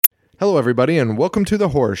Hello, everybody, and welcome to The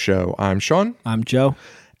Horror Show. I'm Sean. I'm Joe.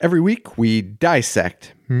 Every week, we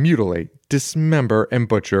dissect, mutilate, dismember, and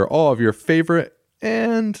butcher all of your favorite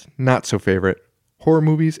and not so favorite horror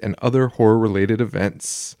movies and other horror-related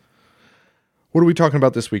events. What are we talking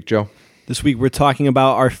about this week, Joe? This week, we're talking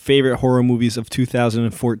about our favorite horror movies of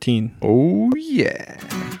 2014. Oh, yeah.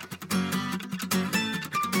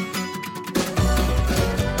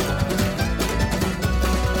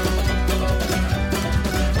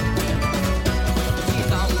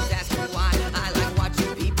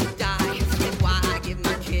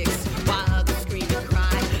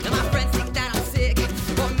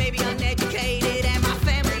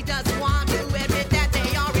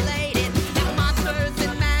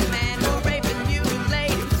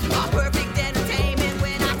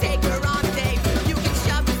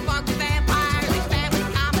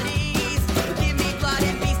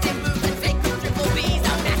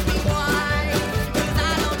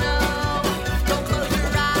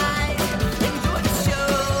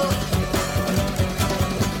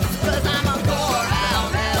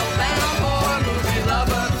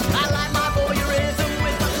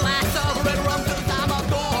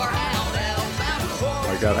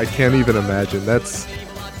 God, I can't even imagine. That's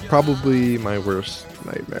probably my worst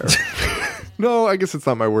nightmare. No, I guess it's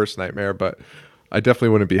not my worst nightmare, but I definitely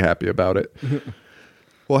wouldn't be happy about it.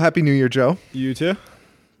 Well, Happy New Year, Joe. You too?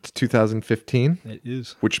 It's 2015. It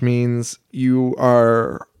is. Which means you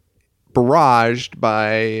are barraged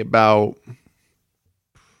by about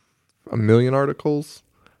 1 million articles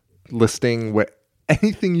listing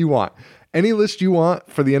anything you want. Any list you want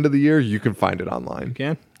for the end of the year, you can find it online. You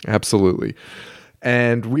can? Absolutely.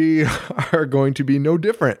 And we are going to be no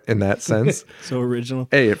different in that sense. So original.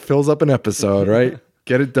 Hey, it fills up an episode, right?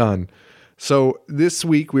 Get it done. So this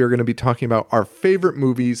week we are going to be talking about our favorite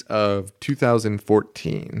movies of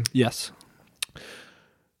 2014. Yes.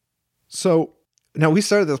 So now we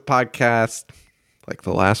started this podcast like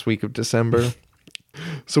the last week of December.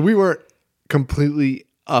 So we weren't completely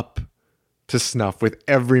up to snuff with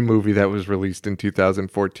every movie that was released in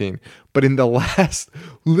 2014. But in the last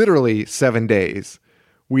literally 7 days,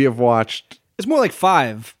 we have watched... It's more like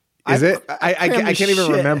 5. Is it? I can't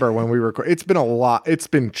even remember when we record. It's been a lot. It's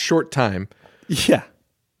been short time. Yeah.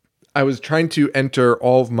 I was trying to enter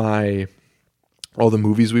all the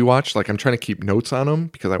movies we watched. Like I'm trying to keep notes on them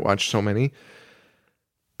because I watched so many.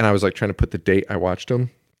 And I was like trying to put the date I watched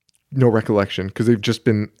them. No recollection because they've just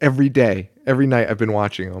been every day, every night I've been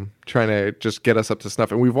watching them, trying to just get us up to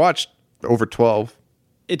snuff. And we've watched over 12.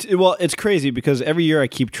 It's crazy because every year I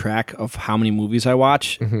keep track of how many movies I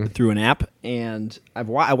watch through an app, and I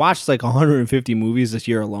watched like 150 movies this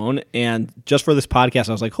year alone. And just for this podcast,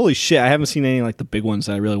 I was like, "Holy shit! I haven't seen any like the big ones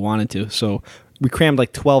that I really wanted to." So we crammed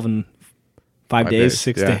like 12 in 5 days,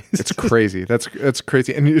 6 days. It's crazy. That's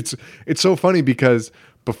crazy, and it's so funny because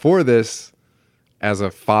before this, as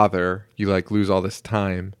a father, you like lose all this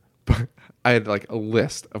time. But I had like a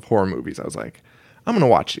list of horror movies. I was like, I'm gonna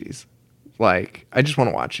watch these. Like, I just want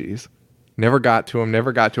to watch these. Never got to them.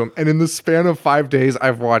 And in the span of 5 days,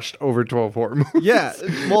 I've watched over 12 horror movies. Yeah.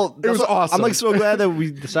 Well, it was awesome. I'm like so glad that we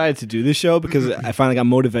decided to do this show because I finally got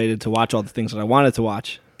motivated to watch all the things that I wanted to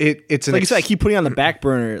watch. It's like you said, I keep putting on the back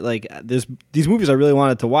burner. Like there's these movies I really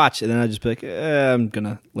wanted to watch, and then I just be like, I'm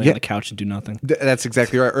gonna lay on the couch and do nothing. That's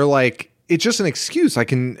exactly right. Or like, it's just an excuse. I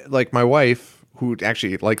can, like, my wife, who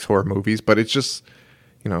actually likes horror movies, but it's just,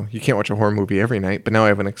 you know, you can't watch a horror movie every night, but now I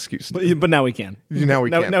have an excuse. But now we can. Now we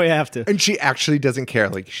can. Now we have to. And she actually doesn't care.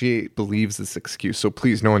 Like, she believes this excuse. So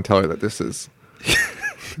please, no one tell her that this is...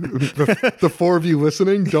 the 4 of you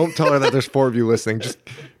listening, don't tell her that there's 4 of you listening.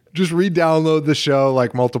 Just re-download the show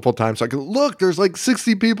like multiple times. So I can look, there's like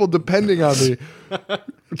 60 people depending on me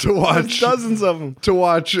to watch. Dozens of them. To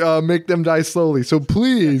watch Make Them Die Slowly. So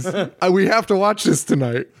please, we have to watch this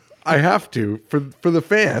tonight. I have to for the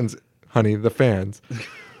fans, honey, the fans.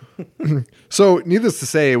 So needless to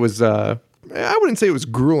say, it was, I wouldn't say it was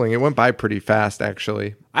grueling. It went by pretty fast,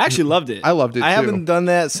 actually. I actually loved it. I loved it, too. I haven't done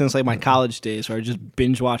that since like my college days where I just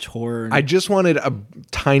binge watch horror. I just wanted a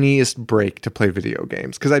tiniest break to play video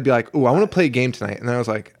games because I'd be like, "Ooh, I want to play a game tonight," and then I was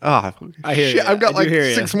like, "Ah, I hear shit, you. I've got like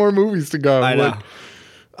 6 more movies to go." I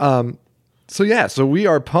know. So we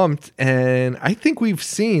are pumped, and I think we've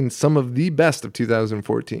seen some of the best of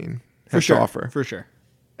 2014 for sure. to offer. For sure.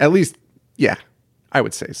 At least, yeah, I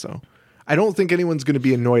would say so. I don't think anyone's going to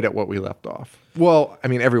be annoyed at what we left off. Well, I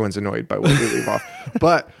mean, everyone's annoyed by what we leave off,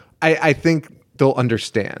 but I think they'll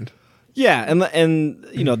understand. Yeah, and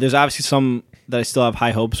you know, there's obviously some that I still have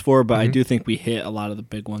high hopes for, but I do think we hit a lot of the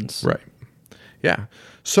big ones. Right. Yeah.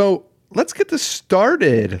 So let's get this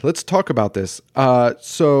started. Let's talk about this.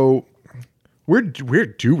 So Where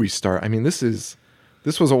do we start? I mean, this was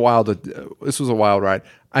a wild ride.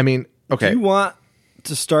 I mean, okay. Do you want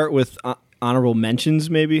to start with honorable mentions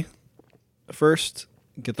maybe first?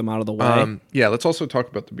 Get them out of the way. Yeah, let's also talk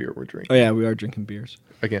about the beer we're drinking. Oh yeah, we are drinking beers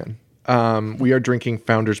again. We are drinking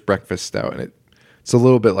Founder's Breakfast Stout, and it's a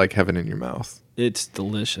little bit like heaven in your mouth. It's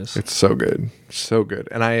delicious. It's so good. So good.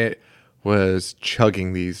 And I was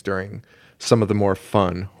chugging these during some of the more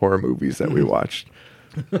fun horror movies that we watched.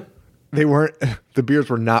 The beers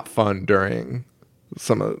were not fun during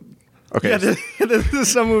some of. Okay. Yeah,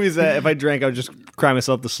 there's some movies that if I drank, I would just cry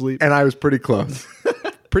myself to sleep. And I was pretty close.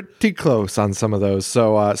 Pretty close on some of those.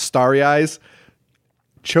 So Starry Eyes,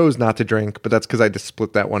 chose not to drink, but that's because I had to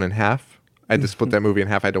split that one in half. I had to split that movie in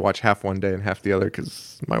half. I had to watch half one day and half the other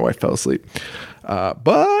because my wife fell asleep. But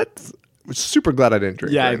I was super glad I didn't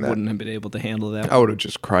drink. Yeah, I wouldn't have been able to handle that. I would have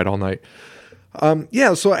just cried all night.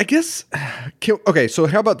 Yeah, so I guess, okay, so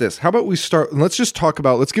how about this? How about we start, let's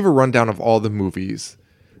give a rundown of all the movies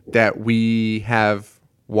that we have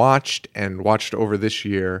watched over this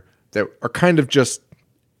year that are kind of just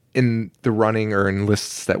in the running or in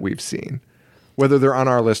lists that we've seen, whether they're on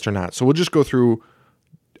our list or not. So we'll just go through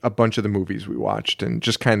a bunch of the movies we watched and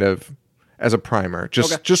just kind of as a primer,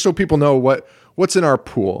 just so people know what's in our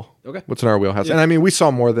pool, what's in our wheelhouse. Yeah. And I mean, we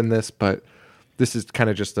saw more than this, but this is kind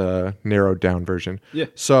of just a narrowed down version. Yeah.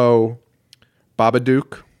 So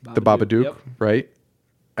Babadook, the Babadook, yep. Right?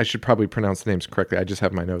 I should probably pronounce the names correctly. I just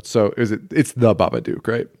have my notes. So it's the Babadook,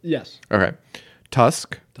 right? Yes. Okay.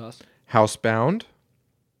 Tusk. Housebound.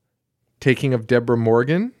 Taking of Deborah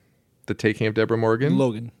Morgan. The Taking of Deborah Morgan.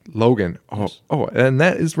 Logan. Oh, yes. And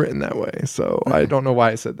that is written that way. So I don't know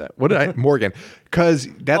why I said that. What did I? Morgan. Because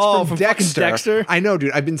that's from Dexter. I know,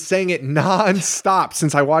 dude. I've been saying it nonstop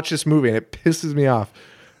since I watched this movie, and it pisses me off.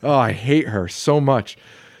 Oh, I hate her so much.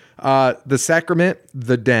 The Sacrament,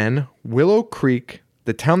 The Den, Willow Creek,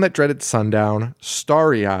 The Town That Dreaded Sundown,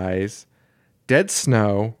 Starry Eyes, Dead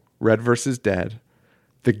Snow, Red vs. Dead,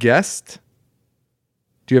 The Guest.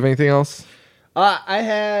 Do you have anything else? I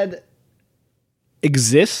had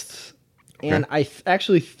Exist, and I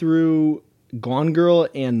actually threw Gone Girl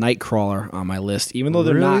and Nightcrawler on my list, even though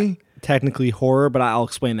they're not technically horror, but I'll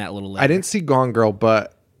explain that a little later. I didn't see Gone Girl,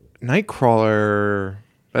 but Nightcrawler,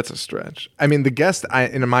 that's a stretch. I mean, The Guest,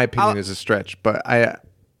 in my opinion, is a stretch, but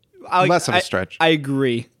less of a stretch. I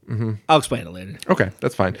agree. Mm-hmm. I'll explain it later. Okay,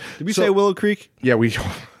 that's fine. Did we say Willow Creek? Yeah, we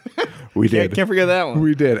did. Can't forget that one.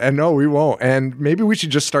 We did. And no, we won't. And maybe we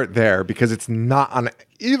should just start there because it's not on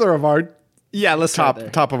either of our let's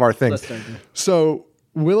top of our things. So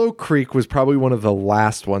Willow Creek was probably one of the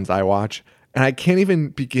last ones I watched. And I can't even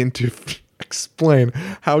begin to explain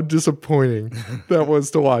how disappointing that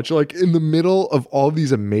was to watch. Like in the middle of all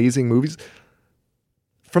these amazing movies.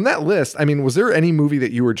 From that list, I mean, was there any movie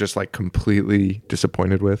that you were just like completely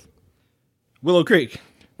disappointed with? Willow Creek.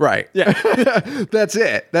 Right. Yeah. That's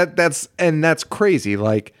it. That's crazy.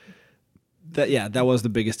 Like that was the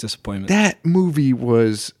biggest disappointment. That movie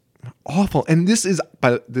was awful. And this is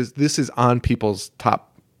on people's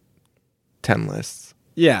top 10 lists.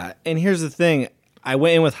 Yeah. And here's the thing. I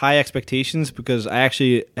went in with high expectations because I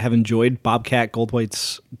actually have enjoyed Bobcat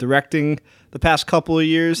Goldthwait's directing the past couple of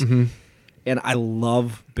years. Mm-hmm. And I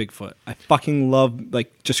love Bigfoot. I fucking love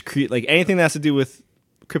anything that has to do with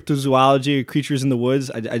cryptozoology or creatures in the woods.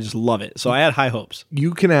 I just love it. So I had high hopes.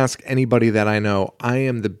 You can ask anybody that I know. I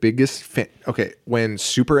am the biggest fan. Okay, when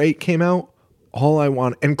Super 8 came out,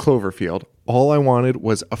 and Cloverfield, all I wanted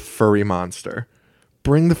was a furry monster.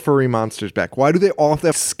 Bring the furry monsters back. Why do they all have to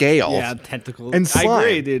have scales? Yeah, tentacles. And slime? I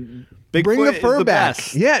agree, dude. Bigfoot Bring the fur is the back.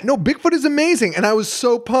 Best. Yeah, no, Bigfoot is amazing. And I was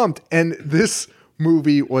so pumped. And this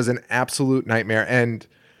movie was an absolute nightmare. And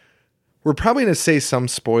we're probably going to say some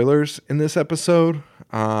spoilers in this episode.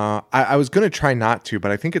 I was going to try not to,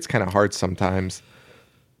 but I think it's kind of hard sometimes.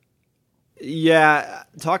 Yeah,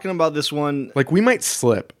 talking about this one, like we might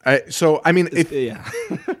slip. I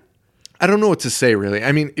don't know what to say really.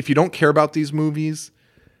 I mean, if you don't care about these movies,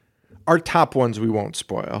 our top ones we won't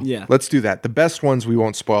spoil. Yeah, let's do that. The best ones we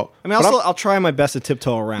won't spoil. I mean, I'll try my best to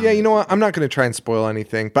tiptoe around. Yeah, you know what? I'm not going to try and spoil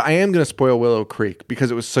anything, but I am going to spoil Willow Creek because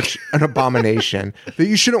it was such an abomination that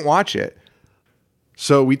you shouldn't watch it.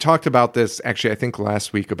 So we talked about this actually, I think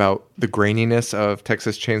last week about the graininess of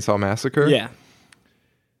Texas Chainsaw Massacre. Yeah.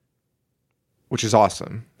 Which is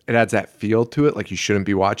awesome. It adds that feel to it, like you shouldn't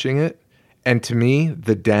be watching it. And to me,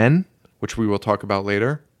 The Den, which we will talk about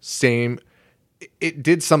later, same. It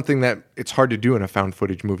did something that it's hard to do in a found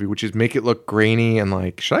footage movie, which is make it look grainy and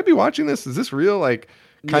like, should I be watching this? Is this real? Like,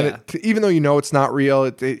 kind of, even though you know it's not real,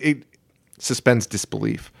 it suspends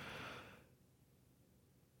disbelief.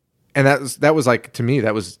 And that was like, to me,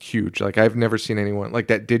 that was huge. Like, I've never seen anyone like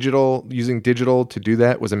that. Using digital to do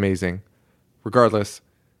that was amazing. Regardless,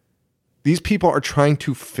 these people are trying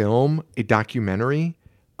to film a documentary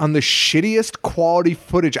on the shittiest quality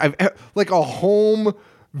footage like a home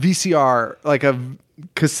VCR, like a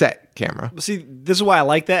cassette camera. See, this is why I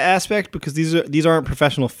like that aspect, because these aren't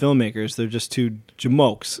professional filmmakers. They're just two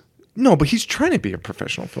jamokes. No, but he's trying to be a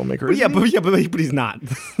professional filmmaker. But he's not.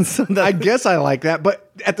 So I guess I like that,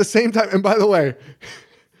 but at the same time, and by the way,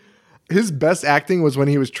 his best acting was when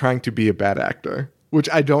he was trying to be a bad actor, which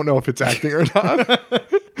I don't know if it's acting or not.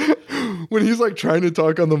 When he's like trying to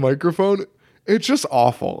talk on the microphone, it's just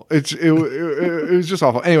awful. It was just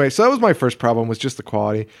awful. Anyway, so that was my first problem, was just the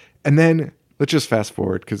quality. And then let's just fast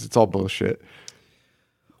forward because it's all bullshit.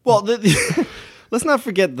 Well, let's not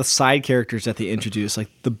forget the side characters that they introduced, like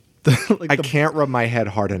I can't rub my head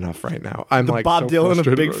hard enough right now. I'm like Bob so Dylan of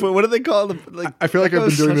frustrated. Bigfoot. What do they call them? Like, I feel like I've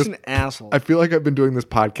been doing this. An asshole. I feel like I've been doing this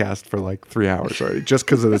podcast for like 3 hours already, just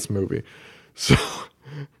because of this movie. So,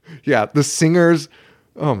 yeah, the singers.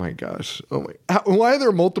 Oh my gosh. Why are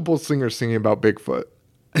there multiple singers singing about Bigfoot?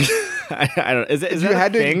 I don't. Is you that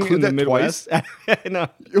had a to thing include in the that Midwest? twice? No.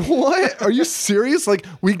 What? Are you serious? Like,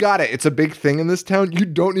 we got it. It's a big thing in this town. You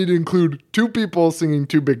don't need to include 2 people singing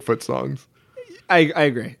 2 Bigfoot songs. I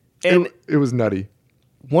agree. And it was nutty.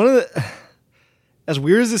 One of the, as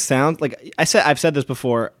weird as this sounds, like I've said this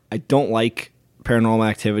before, I don't like Paranormal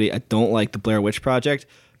Activity. I don't like the Blair Witch Project.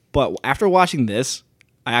 But after watching this,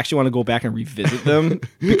 I actually want to go back and revisit them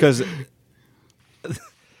because,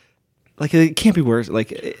 like, it can't be worse.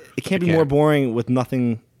 Like, it can't be more boring with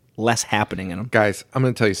nothing less happening in them. Guys, I'm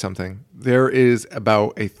going to tell you something. There is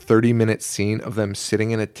about a 30-minute scene of them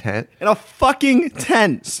sitting in a tent. In a fucking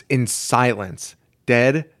tent. In silence.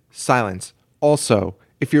 Dead silence. Also,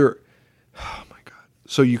 if you're, oh my God.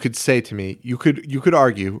 So you could say to me, you could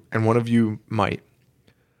argue, and one of you might,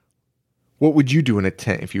 what would you do in a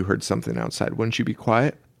tent if you heard something outside? Wouldn't you be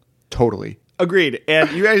quiet? Totally. Agreed.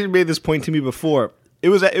 And you actually made this point to me before. It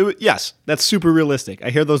was yes, that's super realistic. I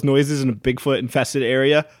hear those noises in a Bigfoot infested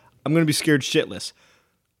area. I'm going to be scared shitless.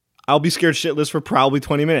 I'll be scared shitless for probably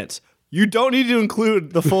 20 minutes. You don't need to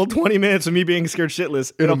include the full 20 minutes of me being scared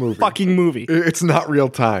shitless in a movie. Fucking movie. It's not real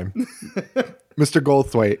time. Mr.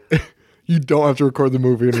 Goldthwait, you don't have to record the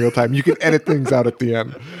movie in real time. You can edit things out at the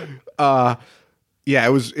end. Yeah, it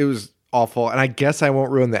was awful. And I guess I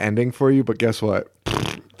won't ruin the ending for you, but guess what?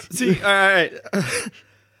 See, all right.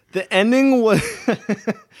 The ending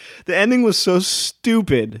was so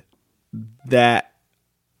stupid that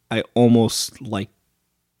I almost liked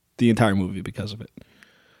the entire movie because of it.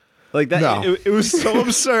 Like that, no. it was so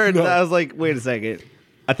absurd that I was like, "Wait a second,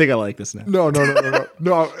 I think I like this now."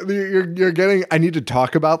 No. You're getting. I need to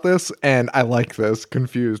talk about this, and I like this.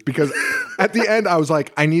 Confused because at the end I was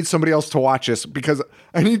like, I need somebody else to watch this because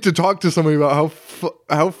I need to talk to somebody about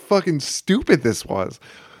how fucking stupid this was.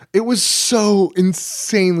 It was so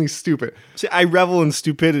insanely stupid. See, I revel in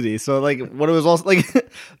stupidity. So, like, what it was also like,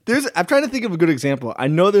 I'm trying to think of a good example. I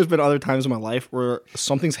know there's been other times in my life where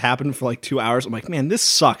something's happened for like 2 hours. I'm like, man, this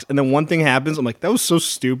sucks. And then one thing happens. I'm like, that was so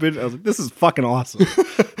stupid. I was like, this is fucking awesome.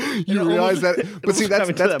 You realize that, but see,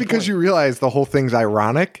 that's because you realize the whole thing's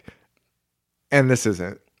ironic, and this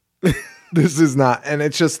isn't. This is not, and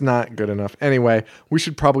it's just not good enough. Anyway, we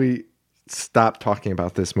should probably stop talking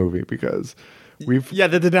about this movie because. That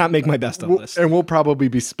did not make my best of list. And we'll probably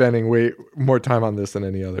be spending way more time on this than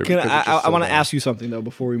any other. I want to ask you something, though,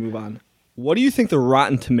 before we move on. What do you think the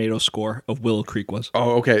Rotten Tomato score of Willow Creek was?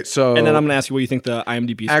 Oh, okay. So, and then I'm going to ask you what you think the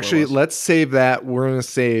IMDb score actually, was. let's save that. We're going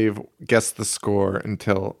to guess the score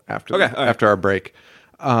until after after our break.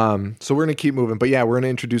 So we're going to keep moving. But yeah, we're going to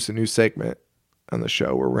introduce a new segment on the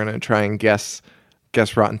show where we're going to try and guess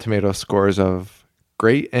Rotten Tomato scores of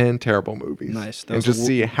great and terrible movies. Nice. And just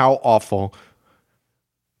see how awful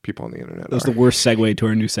people on the internet That was the worst segue to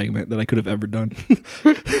our new segment that I could have ever done.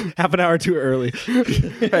 Half an hour too early.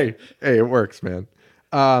 hey, it works, man.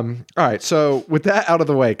 All right, so with that out of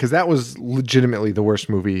the way, because that was legitimately the worst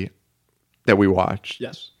movie that we watched.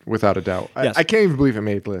 Yes. Without a doubt. Yes. I can't even believe it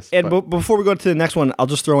made the list. And before we go to the next one, I'll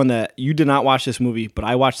just throw in that you did not watch this movie, but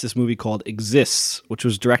I watched this movie called Exists, which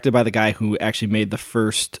was directed by the guy who actually made the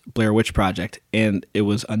first Blair Witch Project. And it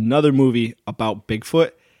was another movie about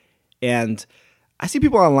Bigfoot. And I see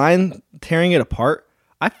people online tearing it apart.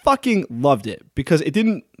 I fucking loved it because it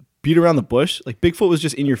didn't beat around the bush. Like, Bigfoot was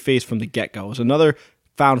just in your face from the get-go. It was another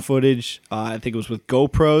found footage. I think it was with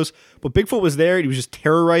GoPros. But Bigfoot was there, and he was just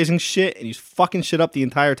terrorizing shit, and he's fucking shit up the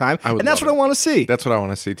entire time. And that's what I want to see. That's what I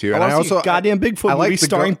want to see, too. I want to see a goddamn Bigfoot movie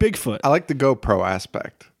starring Bigfoot. I like the GoPro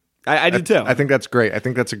aspect. I did, too. I think that's great. I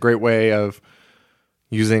think that's a great way of,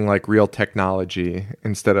 using like real technology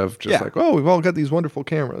instead of just like, oh, we've all got these wonderful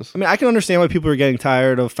cameras. I mean, I can understand why people are getting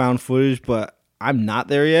tired of found footage, but I'm not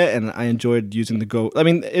there yet, and I enjoyed using the Go. I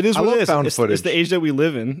mean, it is what it is. Found footage. It's the age that we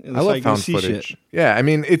live in. It's I love found footage. Shit. Yeah, I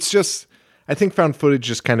mean, it's just, I think found footage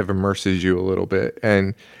just kind of immerses you a little bit,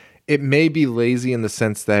 and it may be lazy in the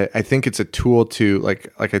sense that I think it's a tool to,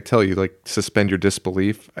 like I tell you, like suspend your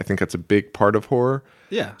disbelief. I think that's a big part of horror.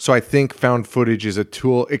 Yeah. So I think found footage is a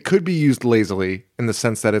tool. It could be used lazily in the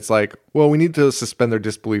sense that it's like, well, we need to suspend their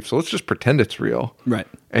disbelief, so let's just pretend it's real. Right.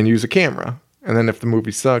 And use a camera. And then if the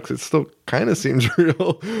movie sucks, it still kind of seems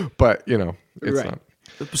real. But, it's right. not.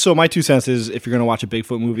 So my 2 cents is if you're going to watch a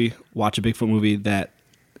Bigfoot movie, watch a Bigfoot movie that,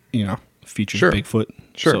 features Bigfoot.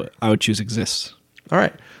 Sure. So I would choose Exists. All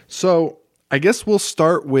right. So I guess we'll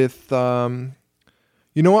start with, you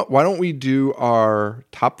know what? Why don't we do our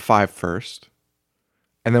top 5 first?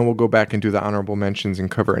 And then we'll go back and do the honorable mentions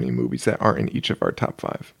and cover any movies that aren't in each of our top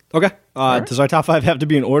 5. Okay. Right. Does our top 5 have to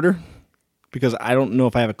be in order? Because I don't know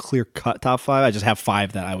if I have a clear-cut top 5. I just have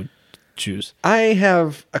 5 that I would choose. I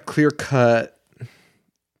have a clear-cut...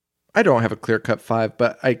 I don't have a clear-cut 5,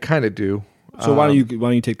 but I kind of do. So why don't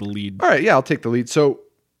you take the lead? All right, yeah, I'll take the lead. So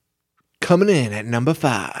coming in at number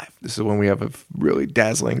 5. This is when we have a really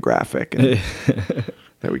dazzling graphic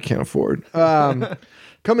that we can't afford.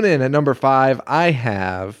 Coming in at number 5, I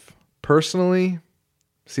have personally.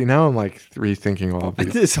 See, now I'm like rethinking all of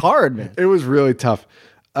these. It's hard, man. It was really tough.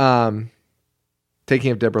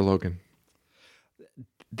 Taking of Deborah Logan.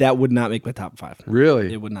 That would not make my top 5.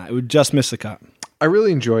 Really? It would not. It would just miss the cut. I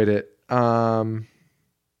really enjoyed it.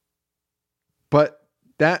 But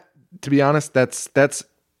that, to be honest, that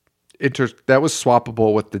was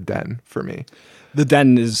swappable with The Den for me. The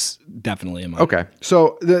Den is definitely in mine. Okay.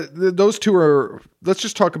 So those two are, let's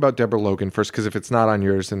just talk about Deborah Logan first, because if it's not on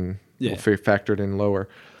yours, then we'll factor it in lower.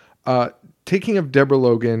 Taking of Deborah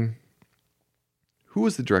Logan, who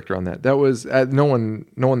was the director on that? That was no one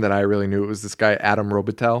that I really knew. It was this guy, Adam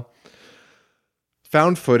Robitel.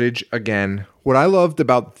 Found footage, again. What I loved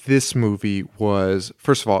about this movie was,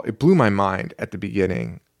 first of all, it blew my mind at the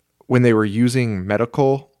beginning when they were using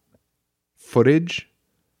medical footage,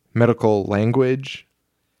 medical language,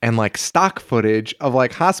 and like stock footage of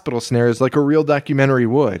like hospital scenarios like a real documentary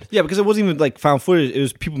would. Yeah, because it wasn't even like found footage. It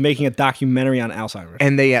was people making a documentary on Alzheimer's.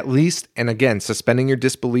 And they at least, and again, suspending your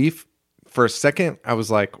disbelief for a second, I was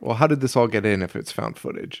like, well, how did this all get in if it's found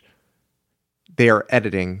footage? They are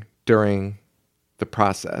editing during the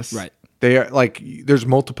process. Right. They are like, there's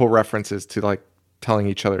multiple references to like telling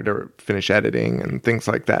each other to finish editing and things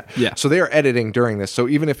like that. Yeah. So they are editing during this. So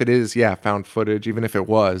even if it is, found footage, even if it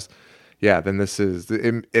was, then this is,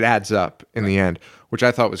 it adds up in the end, which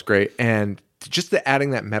I thought was great. And just the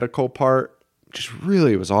adding that medical part just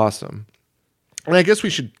really was awesome. And I guess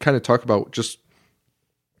we should kind of talk about just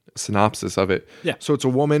a synopsis of it. Yeah. So it's a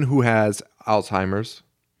woman who has Alzheimer's,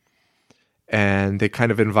 and they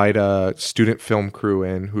kind of invite a student film crew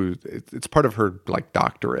in who it's part of her like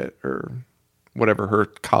doctorate or whatever her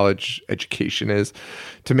college education is,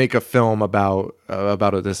 to make a film about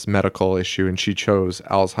this medical issue. And she chose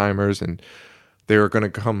Alzheimer's, and they were going to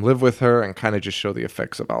come live with her and kind of just show the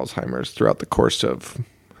effects of Alzheimer's throughout the course of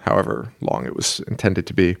however long it was intended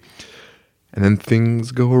to be. And then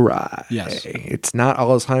things go awry. Yes. It's not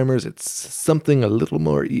Alzheimer's. It's something a little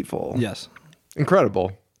more evil. Yes.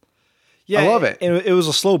 Incredible. Yeah. I love it. And it was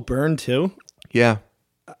a slow burn too. Yeah.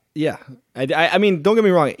 Yeah. I mean, don't get me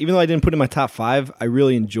wrong. Even though I didn't put it in my top 5, I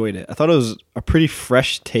really enjoyed it. I thought it was a pretty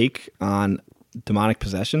fresh take on demonic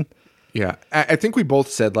possession. Yeah. I think we both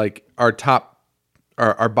said like our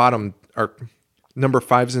bottom, our number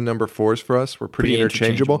 5s and number 4s for us were pretty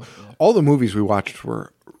interchangeable. Yeah. All the movies we watched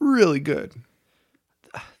were really good.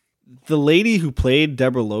 The lady who played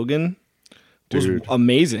Deborah Logan was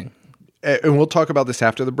amazing. And we'll talk about this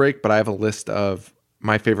after the break, but I have a list of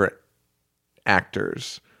my favorite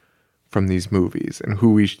actors from these movies and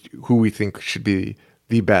who we think should be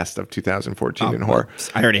the best of 2014 in horror.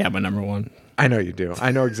 I already have my number 1. I know you do.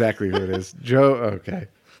 I know exactly who it is. Joe, okay.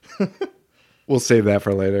 We'll save that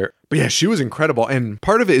for later. But yeah, she was incredible. And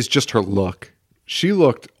part of it is just her look. She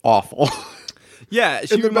looked awful. Yeah.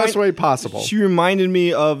 In the best way possible. She reminded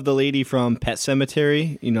me of the lady from Pet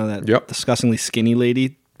Sematary. You know, that disgustingly skinny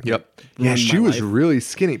lady. Yep. Yeah, she was really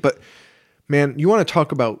skinny. But man, you want to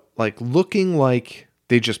talk about like looking like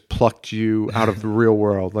they just plucked you out of the real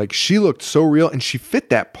world. Like she looked so real, and she fit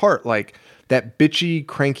that part. Like that bitchy,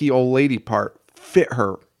 cranky old lady part fit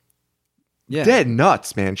her. Yeah. Dead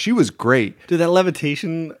nuts, man. She was great. Dude, that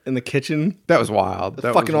levitation in the kitchen. That was wild.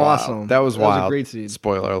 That was fucking was awesome. That was wild. That was a great scene.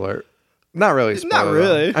 Spoiler alert. Not really. Spoiler, Not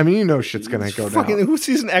really. Though. I mean, you know shit's gonna go Fucking down. who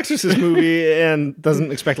sees an Exorcist movie and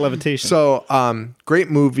doesn't expect levitation? So, great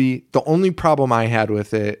movie. The only problem I had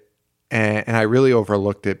with it, and I really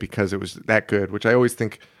overlooked it because it was that good, which I always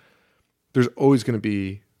think there's always going to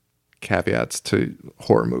be caveats to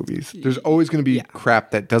horror movies. There's always going to be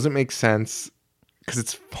crap that doesn't make sense because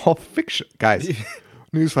it's all fiction. Guys,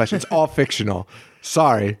 newsflash, it's all fictional.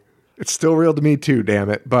 Sorry. It's still real to me too, damn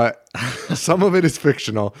it. But some of it is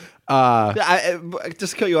fictional.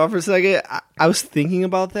 Just to cut you off for a second. I was thinking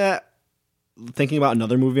about that, thinking about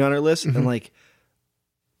another movie on our list, and like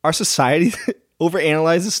our society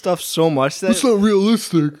overanalyzes stuff so much that it's not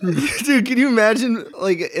realistic. Dude, can you imagine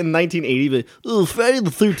like in 1980, but oh, Friday the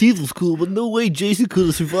 13th was cool, but no way Jason could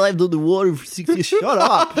have survived underwater for 6 years. Shut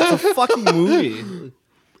up! It's a fucking movie.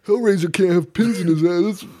 Hellraiser can't have pins in his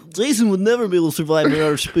ass. Jason would never be able to survive in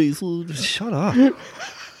outer space. Shut up.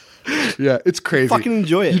 Yeah, it's crazy. Fucking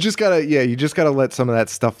enjoy it. You just gotta let some of that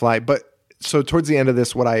stuff fly. But so towards the end of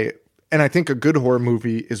this, I think a good horror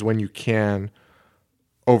movie is when you can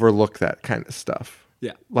overlook that kind of stuff.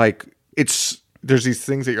 Yeah. Like there's these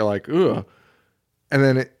things that you're like, ugh. And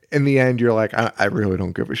then in the end, you're like, I really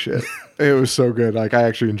don't give a shit. It was so good. Like, I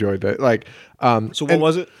actually enjoyed it. Like, so what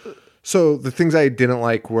was it? So the things I didn't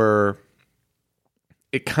like were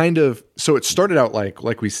it started out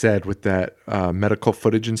like we said with that medical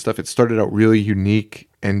footage and stuff. It started out really unique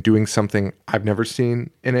and doing something I've never seen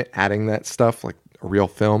in it, adding that stuff like a real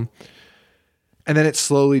film. And then it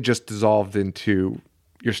slowly just dissolved into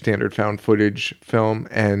your standard found footage film.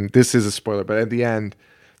 And this is a spoiler, but at the end,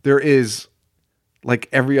 there is like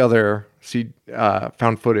every other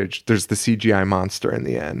found footage. There's the CGI monster in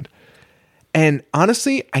the end. And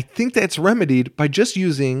honestly, I think that's remedied by just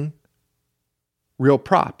using real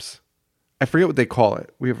props. I forget what they call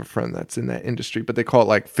it. We have a friend that's in that industry, but they call it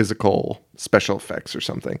like physical special effects or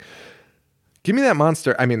something. Give me that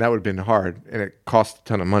monster. I mean, that would have been hard and it cost a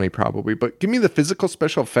ton of money probably, but give me the physical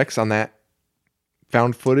special effects on that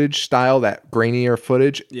found footage style, that grainier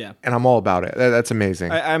footage. Yeah. And I'm all about it. That's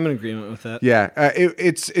amazing. I'm in agreement with that. Yeah.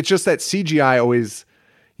 It's just that CGI always,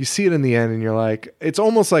 you see it in the end and you're like, it's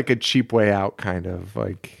almost like a cheap way out kind of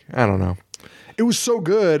like, I don't know. It was so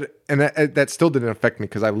good. And that still didn't affect me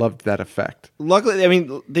because I loved that effect. Luckily, I mean,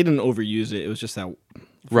 they didn't overuse it. It was just that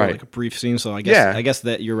right, like a brief scene. So I guess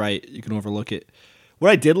that you're right. You can overlook it. What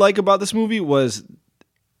I did like about this movie was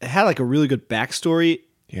it had like a really good backstory.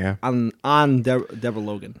 Yeah. On Deborah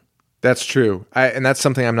Logan. That's true. And that's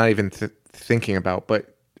something I'm not even thinking about,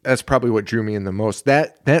 but that's probably what drew me in the most.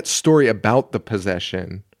 That story about the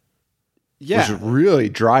possession was really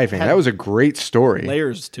driving. That was a great story.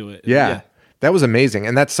 Layers to it. Yeah. That was amazing.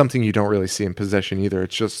 And that's something you don't really see in Possession either.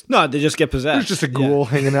 It's just... No, they just get possessed. There's just a ghoul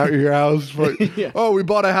hanging out at your house. Like, oh, we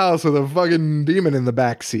bought a house with a fucking demon in the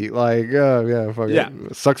back seat. Like,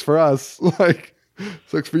 sucks for us. Like,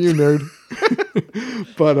 sucks for you, nerd.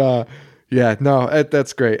 But,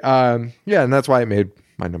 that's great. And that's why it made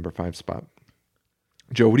my number 5 spot.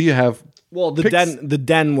 Joe, what do you have? Well, the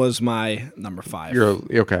Den was my number 5. You're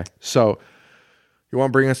okay. So... You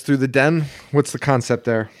want to bring us through The Den? What's the concept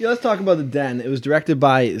there? Yeah, let's talk about The Den. It was directed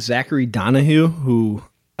by Zachary Donahue, who,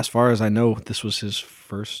 as far as I know, this was his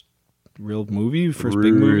first real movie,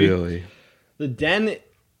 big movie. Really? The Den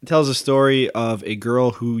tells a story of a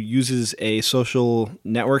girl who uses a social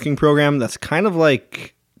networking program that's kind of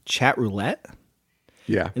like chat roulette.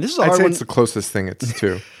 Yeah. And this is I'd say it's the closest thing it's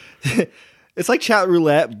to. It's like chat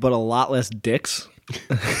roulette, but a lot less dicks.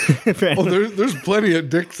 Well, there's plenty of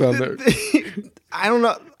dicks on there. I don't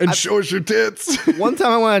know. And show us your tits. One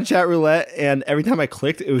time I went on chat roulette, and every time I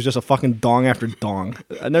clicked, it was just a fucking dong after dong.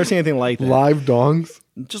 I've never seen anything like that. Live dongs?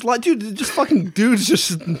 Just like, dude, just fucking dudes,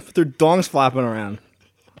 just their dongs flopping around.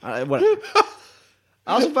 Whatever.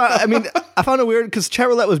 I found it weird because chat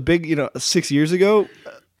roulette was big, 6 years ago.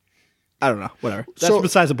 I don't know. Whatever. That's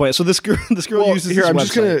besides the point. So this girl uses here. This I'm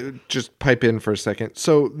website. just gonna pipe in for a second.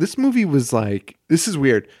 So this movie was like, this is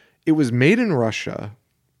weird. It was made in Russia.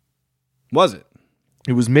 Was it?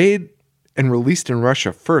 It was made and released in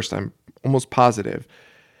Russia first. I'm almost positive.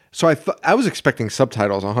 So I was expecting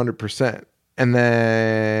subtitles 100%, and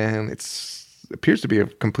then it appears to be a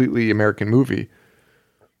completely American movie.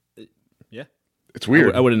 Yeah, it's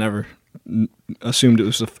weird. I would have never assumed it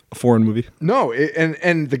was a foreign movie. No,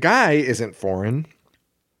 and the guy isn't foreign.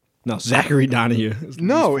 No, Zachary Donahue.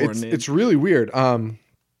 No, it's really weird.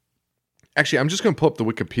 Actually, I'm just going to pull up the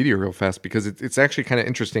Wikipedia real fast because it's actually kind of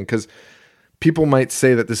interesting because people might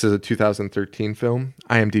say that this is a 2013 film.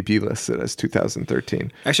 IMDb lists it as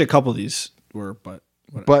 2013. Actually, a couple of these were, but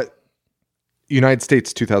whatever. But United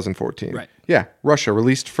States 2014. Right. Yeah, Russia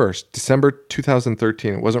released first, December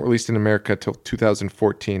 2013. It wasn't released in America till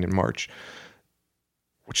 2014 in March,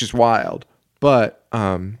 which is wild. But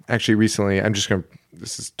actually recently,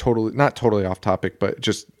 this is not totally off topic, but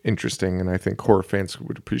just interesting, and I think horror fans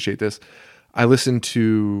would appreciate this. I listened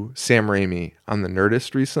to Sam Raimi on The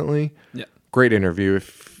Nerdist recently. Yeah. Great interview.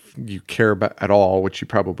 If you care about at all, which you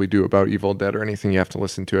probably do, about Evil Dead or anything, you have to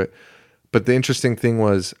listen to it. But the interesting thing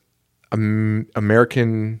was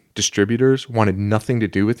American distributors wanted nothing to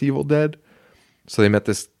do with Evil Dead. So they met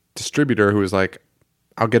this distributor who was like,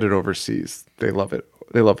 I'll get it overseas. They love it.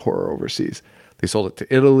 They love horror overseas. They sold it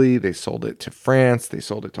to Italy. They sold it to France. They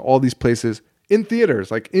sold it to all these places in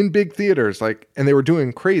theaters, like in big theaters, and they were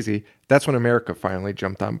doing crazy. That's when America finally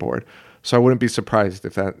jumped on board. So I wouldn't be surprised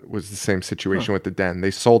if that was the same situation with The Den.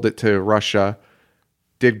 They sold it to Russia,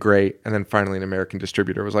 did great, and then finally an American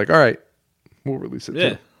distributor was like, all right, we'll release it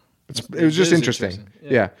too. It was just interesting.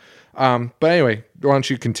 Yeah. But anyway, why don't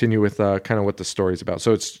you continue with kind of what the story's about?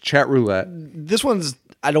 So it's chat roulette. This one's,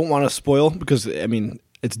 I don't want to spoil because, I mean,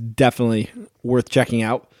 it's definitely worth checking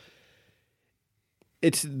out.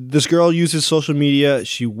 It's this girl uses social media.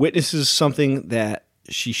 She witnesses something that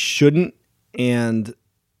she shouldn't, and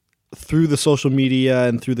through the social media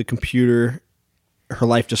and through the computer, her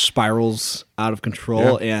life just spirals out of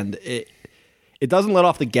control, and it doesn't let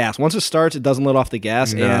off the gas. Once it starts, it doesn't let off the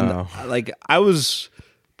gas. No. And like, I was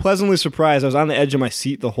pleasantly surprised. I was on the edge of my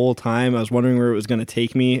seat the whole time. I was wondering where it was going to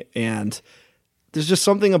take me. And there's just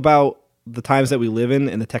something about the times that we live in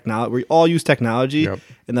and the technology. We all use technology,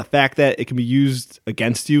 and the fact that it can be used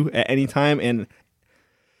against you at any time. And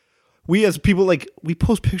we as people, like, we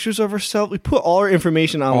post pictures of ourselves. We put all our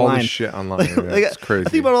information online. All the shit online. It's crazy. I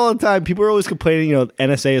think about it all the time. People are always complaining,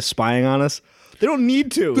 NSA is spying on us. They don't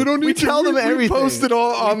need to. We tell them everything. We post it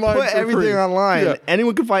all online. Put everything free. online. Yeah.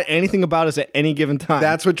 Anyone can find anything about us at any given time.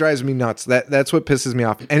 That's what drives me nuts. That's what pisses me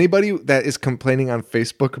off. Anybody that is complaining on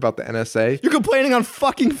Facebook about the NSA, you're complaining on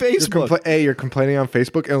fucking Facebook. You're complaining on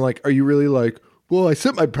Facebook, and like, are you really like, well, I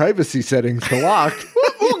set my privacy settings to locked.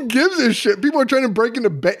 Who gives a shit? People are trying to break into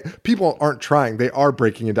people aren't trying. They are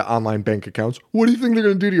breaking into online bank accounts. What do you think they're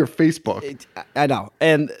going to do to your Facebook? I know,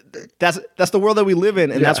 and that's the world that we live in,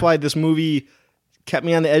 and that's why this movie kept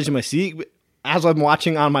me on the edge of my seat. As I'm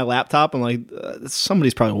watching on my laptop, I'm like,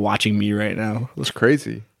 somebody's probably watching me right now. It's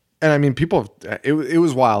crazy. And I mean, it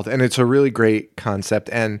was wild, and it's a really great concept,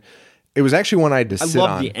 and it was actually one I had to sit on.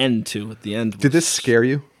 I love the end, too. At the end. Did this scare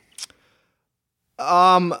you?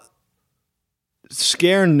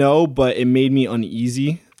 Scare, no, but it made me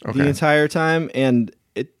uneasy the entire time, and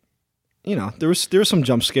it, there was some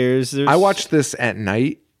jump scares. I watched this at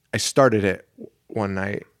night. I started it one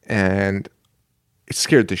night, and it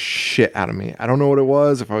scared the shit out of me. I don't know what it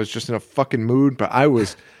was, if I was just in a fucking mood, but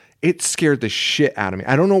it scared the shit out of me.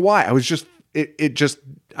 I don't know why. I was just,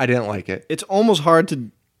 I didn't like it. It's almost hard to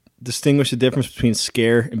distinguish the difference between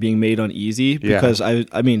scare and being made uneasy, because I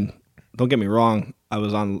mean, don't get me wrong. I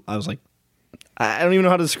was like, I don't even know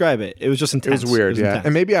how to describe it. It was just intense. It was weird, intense.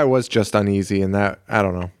 And maybe I was just uneasy, and that, I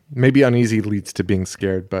don't know. Maybe uneasy leads to being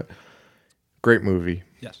scared, but great movie.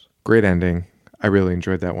 Yes. Great ending. I really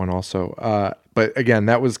enjoyed that one also. But again,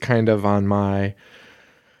 that was kind of on my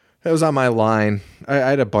line. I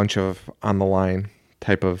had a bunch of on the line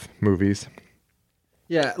type of movies.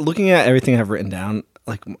 Yeah, looking at everything I've written down,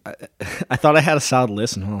 like, I thought I had a solid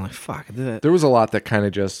list, and I'm like, fuck, I did it. There was a lot that kind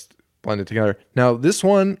of just blended together. Now, this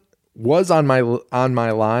one was on my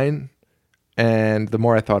line, and the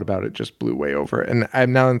more I thought about it, it just blew way over it. And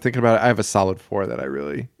I'm thinking about it, I have a solid 4 that I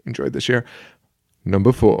really enjoyed this year.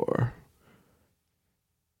 Number 4.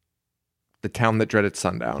 The Town That Dreaded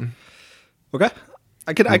Sundown. Okay.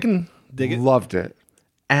 I can dig it. Loved it.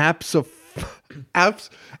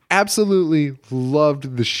 Absolutely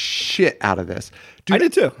loved the shit out of this. Dude, I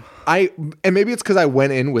did too. And maybe it's because I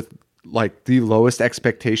went in with like the lowest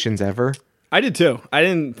expectations ever. I did too. I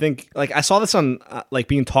didn't think, like, I saw this on like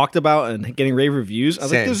being talked about and getting rave reviews. I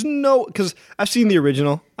was like, there's no, because I've seen the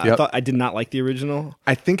original. I did not like the original.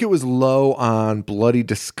 I think it was low on Bloody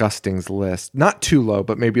Disgusting's list. Not too low,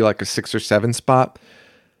 but maybe like a 6 or 7 spot.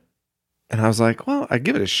 And I was like, well, I'd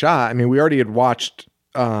give it a shot. I mean, we already had watched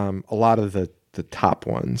a lot of the top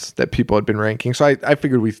ones that people had been ranking. So I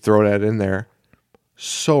figured we'd throw that in there.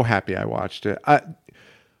 So happy I watched it.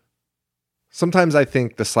 Sometimes I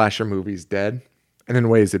think the slasher movie's dead, and in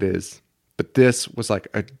ways it is. But this was like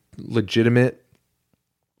a legitimate,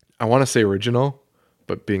 I want to say original,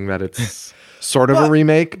 but being that it's sort of a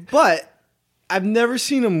remake. But I've never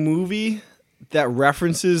seen a movie that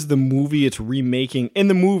references the movie it's remaking in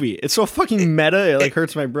the movie. It's so fucking meta. It like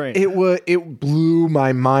hurts my brain. It blew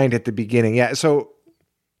my mind at the beginning. Yeah. So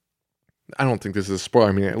I don't think this is a spoiler.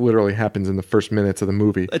 I mean, it literally happens in the first minutes of the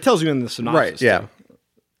movie. It tells you in the synopsis. Right. Yeah. Too.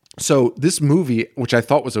 So this movie, which I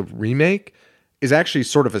thought was a remake, is actually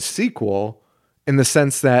sort of a sequel in the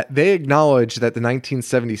sense that they acknowledge that the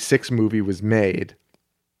 1976 movie was made.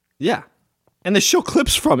 Yeah. And they show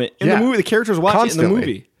clips from it in the movie. The characters watch Constantly. it in the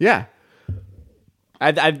movie. Yeah.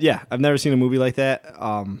 I've never seen a movie like that.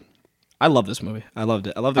 I love this movie. I loved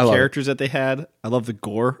it. I love the characters that they had. I love the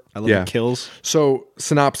gore. I love the kills. So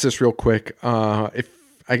synopsis real quick. If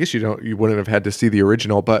I guess you wouldn't have had to see the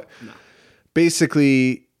original, but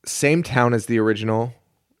basically same town as the original.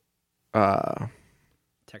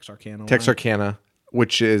 Texarkana,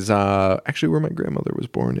 which is actually where my grandmother was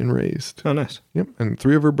born and raised. Oh, nice. Yep. And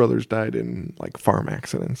 3 of her brothers died in like farm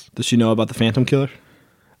accidents. Does she know about the Phantom Killer?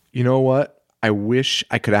 You know what? I wish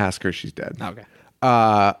I could ask her. She's dead. Okay.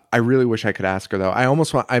 I really wish I could ask her though.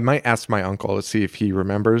 I might ask my uncle to see if he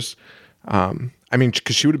remembers. I mean,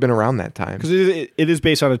 because she would have been around that time. Because it is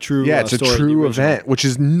based on a true it's a true event, which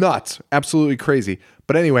is nuts. Absolutely crazy.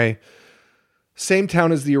 But anyway, same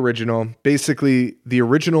town as the original. Basically, the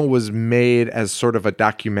original was made as sort of a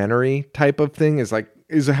documentary type of thing. Is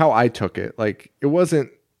how I took it. Like it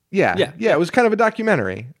wasn't. Yeah. It was kind of a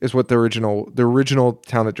documentary. Is what the original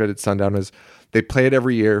Town That Dreaded Sundown is. They play it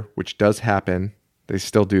every year, which does happen. They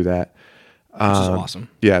still do that. Which is awesome.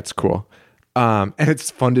 Yeah, it's cool. And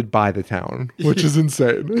it's funded by the town, which is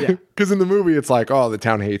insane. Yeah. Because in the movie, it's like, oh, the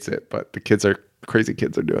town hates it, but the crazy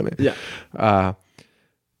kids are doing it. Yeah.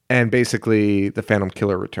 And basically, the Phantom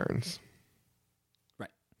Killer returns. Right.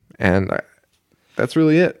 And that's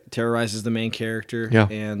really it. Terrorizes the main character. Yeah.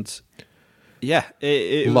 And yeah,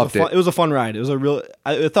 it Loved it. It was a fun ride. It was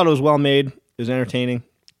I thought it was well made. It was entertaining.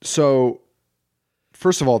 So,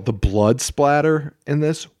 first of all, the blood splatter in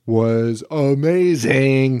this was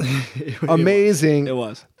amazing. Amazing. It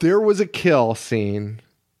was. There was a kill scene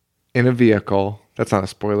in a vehicle. That's not a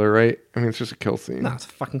spoiler, right? I mean, it's just a kill scene. No, it's a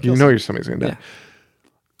fucking kill You know scene. somebody's going to die.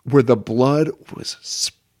 Yeah. Where the blood was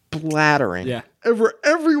splattering. Yeah. Over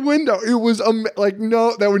every window. It was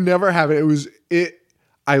no, that would never happen.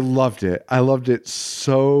 I loved it. I loved it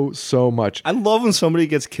so much. I love when somebody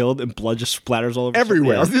gets killed and blood just splatters all over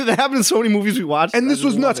Everywhere. That happened in so many movies we watched. And this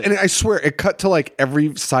was nuts. And I swear, it cut to like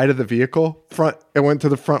every side of the vehicle. It went to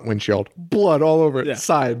the front windshield. Blood all over it. Yeah.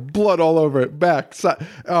 Side. Blood all over it. Back. Side.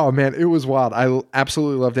 Oh, man. It was wild. I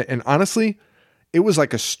absolutely loved it. And honestly, it was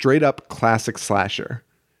like a straight up classic slasher.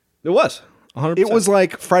 It was. 100%. It was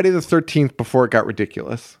like Friday the 13th before it got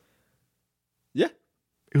ridiculous. Yeah.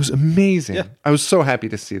 It was amazing. Yeah. I was so happy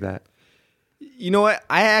to see that. You know what?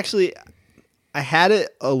 I had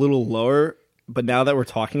it a little lower, but now that we're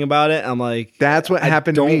talking about it, I'm like... That's what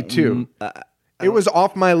happened to me, too. It was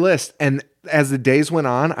off my list. And as the days went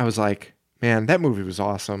on, I was like, man, that movie was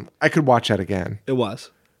awesome. I could watch that again. It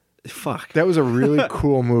was. Fuck. That was a really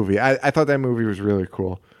cool movie. I thought that movie was really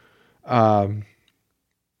cool.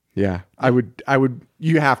 Yeah, I would.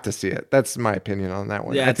 You have to see it. That's my opinion on that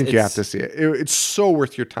one. Yeah, I think you have to see it. It's so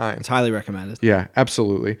worth your time. It's highly recommended. Yeah,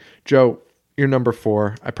 absolutely. Joe, you're number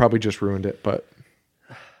 4. I probably just ruined it, but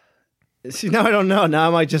see, now I don't know. Now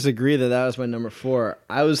I might just agree that was my number 4.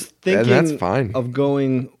 I was thinking that's fine. Of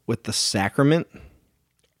going with The Sacrament.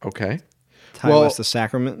 Okay. THS, The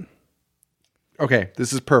Sacrament. Okay,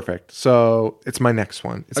 this is perfect. So it's my next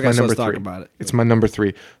one. It's my number let's 3. talk about it. It's my number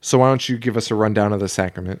 3. So why don't you give us a rundown of The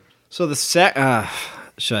Sacrament? So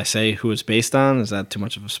should I say who it's based on? Is that too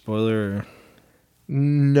much of a spoiler? Or?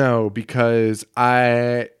 No, because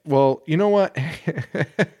well, you know what?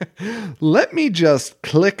 Let me just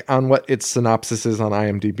click on what its synopsis is on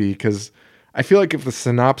IMDb, because I feel like if the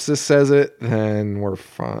synopsis says it, then we're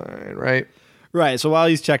fine, right? Right. So while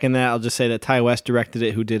he's checking that, I'll just say that Ty West directed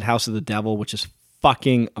it, who did House of the Devil, which is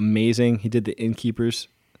fucking amazing. He did The Innkeepers.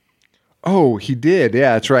 Oh, he did.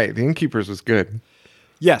 Yeah, that's right. The Innkeepers was good.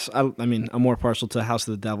 Yes. I mean, I'm more partial to House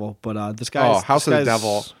of the Devil, but this guy's... House of the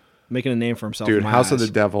Devil... making a name for himself. Dude, House of eyes.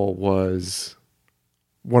 the Devil was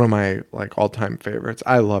one of my all-time favorites.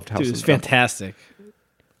 I loved House of the Devil. It's fantastic.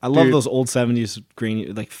 I love those old 70s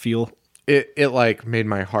green feel. It made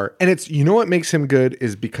my heart. And it's, you know what makes him good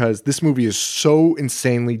is because this movie is so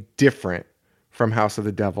insanely different from House of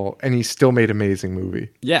the Devil, and he still made an amazing movie.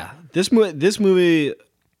 Yeah. This movie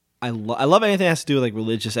I love anything that has to do with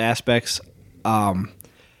religious aspects. And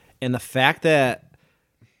the fact that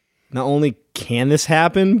not only can this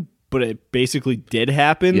happen, but it basically did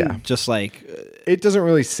happen. Yeah. Just like It doesn't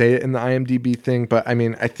really say it in the IMDb thing, but I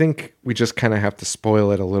mean, I think we just kind of have to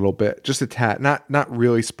spoil it a little bit, just a tad. Not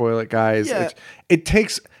really spoil it, guys. Yeah. It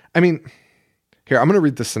takes. I mean, here I'm going to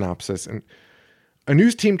read the synopsis. And a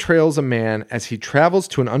news team trails a man as he travels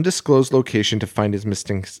to an undisclosed location to find his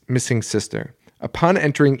missing sister. Upon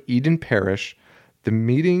entering Eden Parish,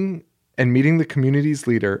 meeting the community's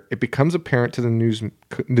leader, it becomes apparent to the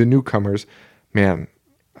newcomers. Man,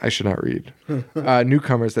 I should not read.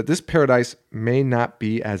 Newcomers that this paradise may not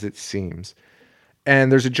be as it seems.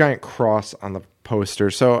 And there's a giant cross on the poster.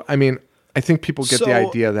 So, I mean, I think people get the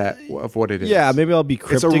idea of what it is. Yeah, maybe I'll be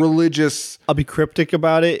cryptic. It's a religious... I'll be cryptic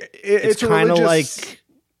about it. It's kind of like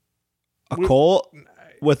a cult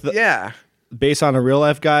with based on a real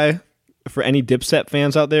life guy. For any Dipset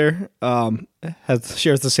fans out there,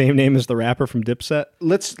 shares the same name as the rapper from Dipset.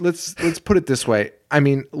 Let's put it this way. I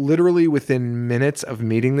mean, literally within minutes of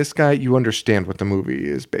meeting this guy, you understand what the movie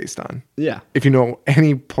is based on. Yeah, if you know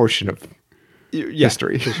any portion of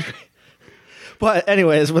history. But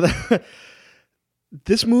anyways, with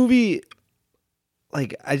this movie,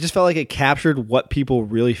 like I just felt like it captured what people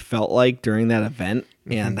really felt like during that event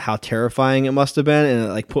and how terrifying it must have been, and it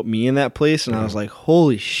like put me in that place, and I was like,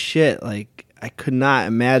 holy shit, like I could not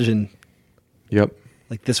imagine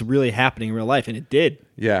like this really happening in real life, and it did.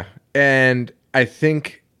 Yeah. And I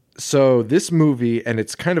think so this movie, and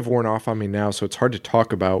it's kind of worn off on me now, so it's hard to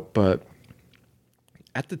talk about, but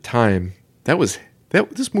at the time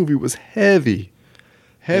this movie was heavy.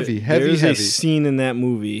 There's a scene in that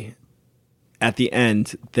movie at the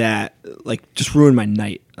end that like just ruined my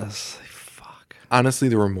night. I was like, fuck. Honestly,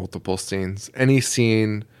 there were multiple scenes. Any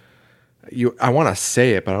scene, I want to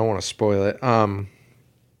say it, but I don't want to spoil it.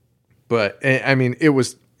 But I mean,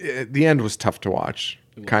 the end was tough to watch.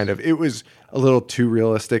 Kind of. It was a little too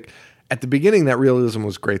realistic. At the beginning, that realism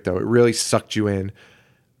was great, though. It really sucked you in.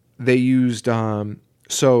 They used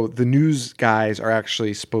so the news guys are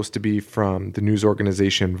actually supposed to be from the news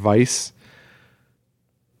organization Vice.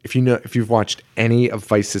 If you've watched any of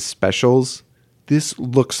Vice's specials, this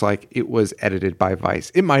looks like it was edited by Vice.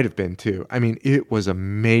 It might have been too. I mean, it was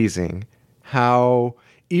amazing how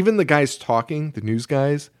even the guys talking, the news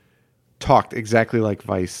guys, talked exactly like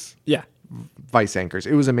Vice. Yeah. Vice anchors.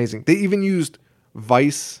 It was amazing. They even used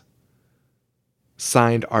Vice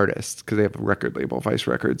signed artists because they have a record label, Vice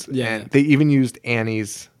Records. Yeah. And they even used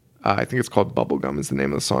Annie's, I think it's called Bubblegum is the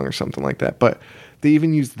name of the song or something like that. But they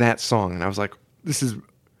even used that song. And I was like, this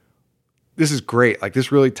is great. Like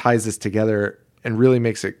this really ties this together and really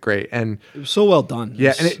makes it great. And it was so well done.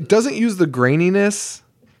 Yeah. And it doesn't use the graininess.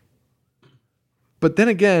 But then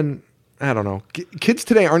again, I don't know. Kids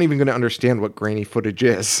today aren't even going to understand what grainy footage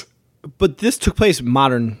is. But this took place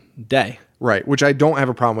modern day. Right, which I don't have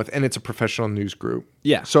a problem with, and it's a professional news group.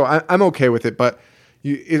 Yeah. So I'm okay with it, but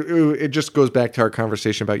it just goes back to our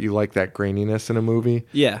conversation about you like that graininess in a movie.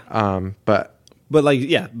 Yeah. But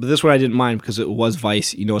this one I didn't mind because it was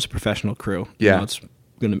Vice. You know, it's a professional crew. Yeah.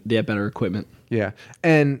 They have better equipment. Yeah.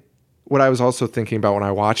 And what I was also thinking about when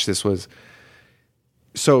I watched this was,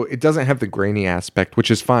 so it doesn't have the grainy aspect, which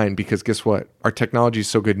is fine because guess what? Our technology is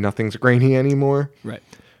so good, nothing's grainy anymore. Right.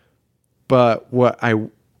 But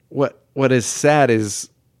what is sad is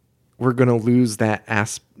we're going to lose that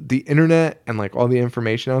the internet and like all the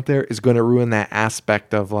information out there is going to ruin that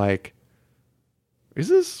aspect of like,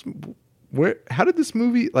 how did this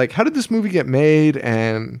movie get made?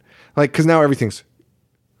 And like, cause now everything's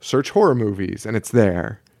search horror movies and it's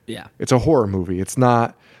there. Yeah. It's a horror movie. It's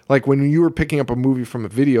not like when you were picking up a movie from a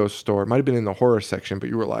video store, it might've been in the horror section, but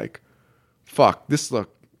you were like, fuck, this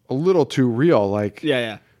looked a little too real. Like,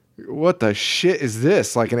 yeah. What the shit is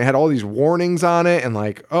this? Like, and it had all these warnings on it and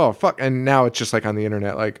like, oh fuck. And now it's just like on the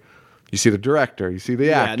internet, like you see the director, you see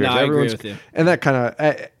the actors, I agree with you. And that kind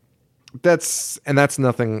of, that's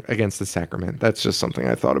nothing against The Sacrament. That's just something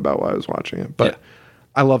I thought about while I was watching it. But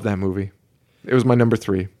I love that movie. It was my number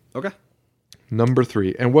 3. Okay. Number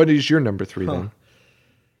 3. And what is your number 3 then?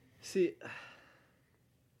 See,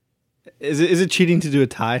 is it cheating to do a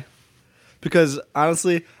tie? Because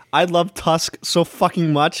honestly, I love Tusk so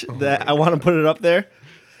fucking much that I want to put it up there.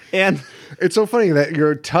 And it's so funny that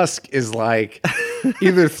your Tusk is like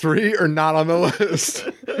either 3 or not on the list.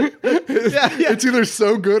 It's either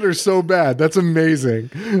so good or so bad. That's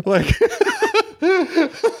amazing. Like,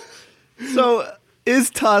 so is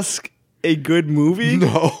Tusk a good movie?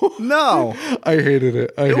 No. I hated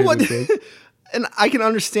it. And I can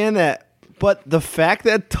understand that, but the fact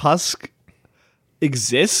that Tusk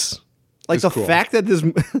exists, like the fact that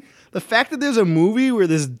there's a movie where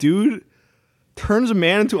this dude turns a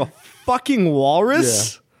man into a fucking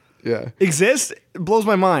walrus. Yeah. exists, it blows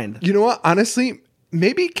my mind. You know what? Honestly,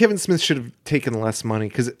 maybe Kevin Smith should have taken less money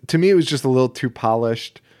because to me it was just a little too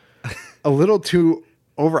polished, a little too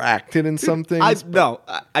overacted in some things. I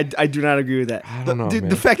do not agree with that. I don't know, Dude, man.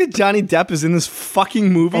 the fact that Johnny Depp is in this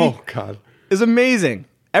fucking movie Oh God. is amazing.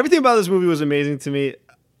 Everything about this movie was amazing to me.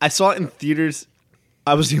 I saw it in theaters.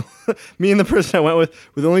 I was me and the person I went with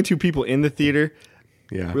were the only two people in the theater.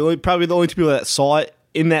 Yeah. Really, probably the only two people that saw it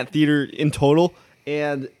in that theater in total,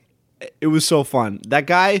 and it was so fun. That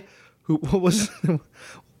guy what was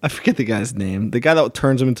I forget the guy's name. The guy that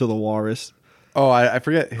turns him into the walrus. Oh, I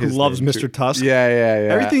forget his Who loves name, Mr. too. Tusk. Yeah.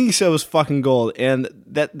 Everything he said was fucking gold, and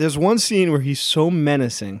that there's one scene where he's so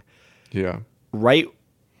menacing. Yeah. Right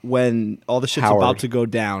when all the shit's Howard. about to go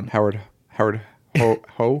down. Howard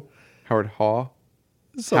Haw.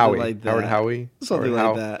 Something Howie. like that. Howard Howie. Something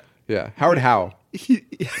Howard like Howe. that. Yeah. Howard Howe.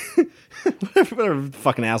 Whatever the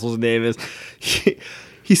fucking asshole's name is.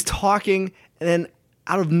 He's talking, and then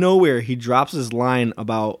out of nowhere, he drops his line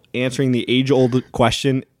about answering the age-old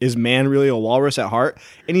question, is man really a walrus at heart?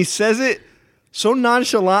 And he says it so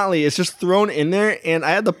nonchalantly, it's just thrown in there, and I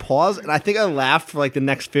had to pause, and I think I laughed for like the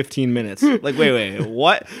next 15 minutes. Like, wait,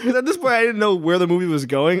 what? Because at this point, I didn't know where the movie was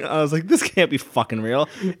going. I was like, this can't be fucking real.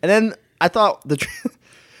 And then I thought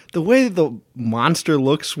the way the monster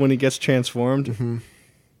looks when he gets transformed,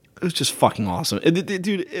 it was just fucking awesome. Dude,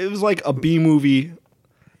 it was like a B movie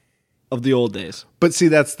of the old days. But see,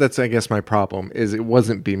 that's I guess my problem is it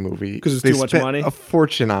wasn't B movie 'Cause it's They too much spent money? a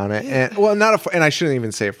fortune on it, and and I shouldn't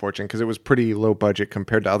even say a fortune because it was pretty low budget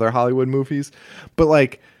compared to other Hollywood movies. But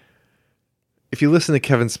like, if you listen to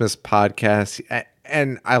Kevin Smith's podcast,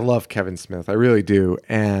 and I love Kevin Smith, I really do,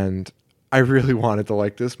 and I really wanted to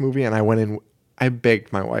like this movie, and I went in. I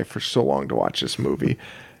begged my wife for so long to watch this movie.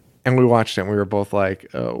 And we watched it and we were both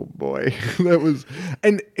like, oh boy, that was,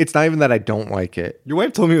 and it's not even that I don't like it. Your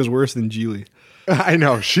wife told me it was worse than Geely. I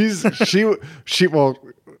know she,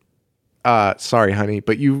 sorry, honey,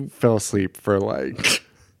 but you fell asleep for like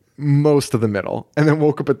most of the middle and then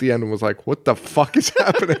woke up at the end and was like, what the fuck is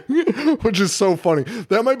happening? Which is so funny.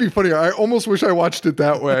 That might be funny. I almost wish I watched it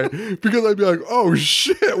that way because I'd be like, oh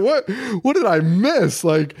shit, what did I miss?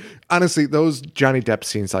 Like, honestly, those Johnny Depp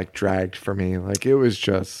scenes like dragged for me. Like, it was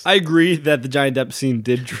just, I agree that the Johnny Depp scene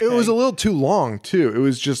did drag. it was a little too long too. It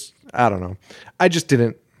was just, I don't know.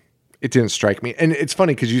 It didn't strike me. And it's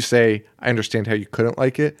funny because you say, I understand how you couldn't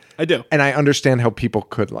like it. I do. And I understand how people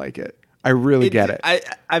could like it. I really get it.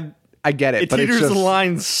 I get it. It but it's teeters just, the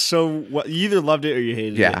line so well. You either loved it or you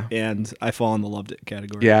hated Yeah. it. And I fall in the loved it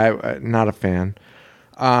category. Yeah, not a fan.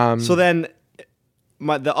 So then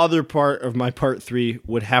the other part of my part 3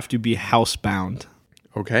 would have to be Housebound.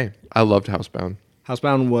 Okay. I loved Housebound.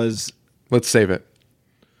 Housebound was... Let's save it.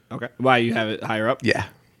 Okay. Why, you have it higher up? Yeah.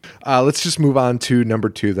 Let's just move on to number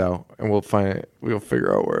 2, though, and we'll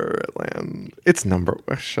figure out where it lands. It's number...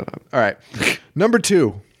 Shut up. All right. Number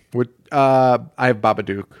 2. I have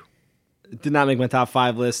Babadook. Did not make my top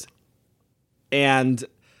 5 list. And...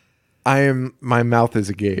 My mouth is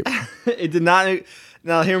agape. It did not...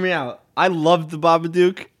 Now, hear me out. I loved the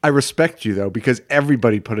Babadook. I respect you, though, because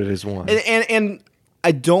everybody put it as one. And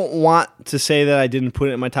I don't want to say that I didn't put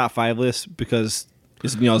it in my top 5 list because...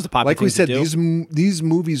 it's the popular Like we thing to said, do. these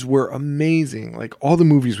movies were amazing. Like, all the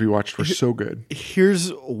movies we watched were so good. Here's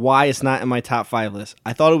why it's not in my top 5 list.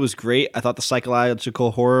 I thought it was great. I thought the psychological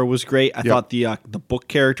horror was great. I thought the book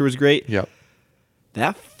character was great. Yep.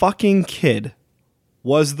 That fucking kid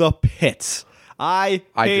was the pits. I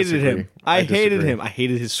hated disagree. him. I hated disagree. him. I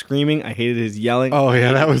hated his screaming. I hated his yelling. Oh,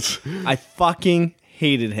 yeah, that was... I fucking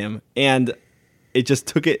hated him. And it just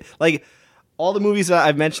took it... Like, all the movies that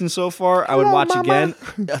I've mentioned so far, I would Hello, watch Mama. again.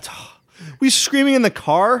 We screaming in the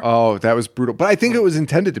car. Oh, that was brutal. But I think it was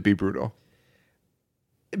intended to be brutal.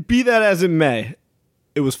 Be that as it may,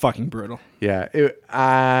 it was fucking brutal. Yeah,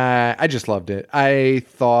 I just loved it. I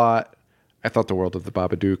thought the world of the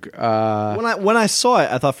Babadook. When I saw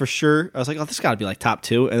it, I thought for sure, I was like, oh, this got to be like top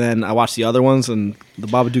 2. And then I watched the other ones, and the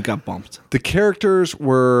Babadook got bumped. The characters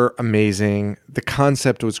were amazing. The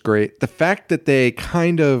concept was great. The fact that they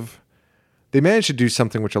managed to do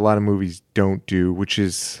something which a lot of movies don't do, which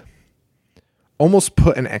is almost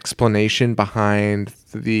put an explanation behind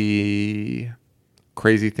the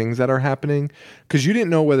crazy things that are happening. Because you didn't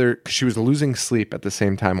know because she was losing sleep at the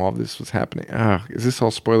same time all of this was happening. Is this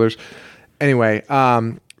all spoilers? Anyway,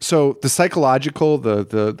 so the psychological,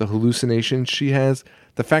 the hallucinations she has,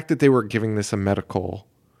 the fact that they were giving this a medical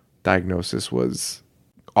diagnosis was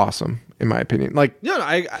awesome, in my opinion. Like, No,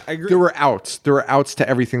 I agree. there were outs to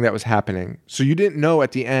everything that was happening. So you didn't know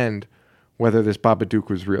at the end whether this Babadook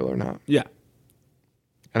was real or not. Yeah.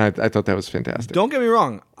 And I thought that was fantastic. Don't get me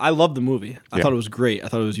wrong. I love the movie. I thought it was great. I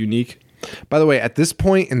thought it was unique. By the way, at this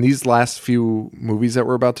point in these last few movies that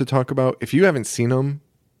we're about to talk about, if you haven't seen them,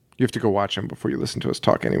 you have to go watch them before you listen to us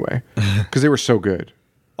talk anyway, because they were so good.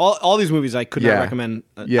 All these movies I could not recommend.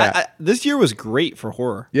 This year was great for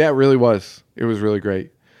horror. Yeah, it really was. It was really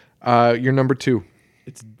great. Your number 2.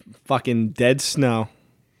 It's fucking Dead Snow.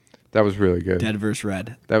 That was really good. Dead vs.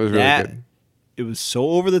 Red. That was really good. It was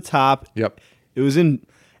so over the top. Yep. It was in...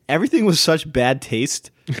 Everything was such bad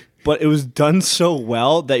taste, but it was done so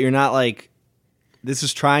well that you're not like, this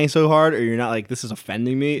is trying so hard, or you're not like, this is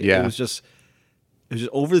offending me. Yeah. It was just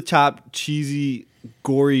over the top, cheesy,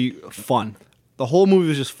 gory fun. The whole movie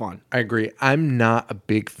was just fun. I agree. I'm not a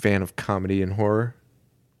big fan of comedy in horror.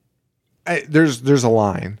 There's a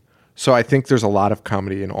line. So I think there's a lot of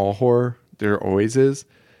comedy in all horror. There always is.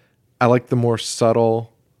 I like the more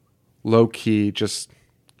subtle, low-key, just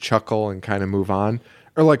chuckle and kind of move on.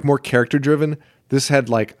 Or like more character driven. This had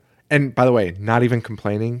like, and by the way, not even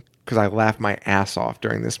complaining because I laughed my ass off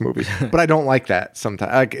during this movie. But I don't like that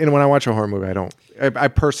sometimes. Like, and when I watch a horror movie, I don't. I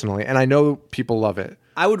personally, and I know people love it.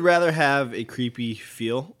 I would rather have a creepy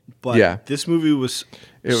feel, but this movie was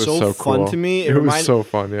so fun cool to me. It was so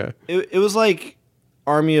fun, yeah. It was like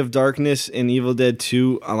Army of Darkness and Evil Dead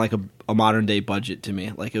 2 on like a modern day budget to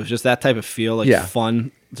me. Like it was just that type of feel, like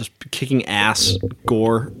fun, just kicking ass,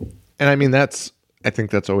 gore. And I mean, I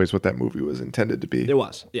think that's always what that movie was intended to be. It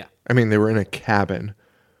was, yeah. I mean, they were in a cabin,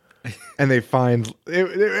 and they find.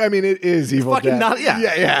 I mean, it is Evil Dead.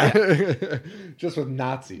 Yeah. Just with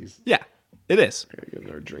Nazis. Yeah, it is. I gotta get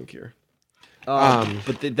another drink here.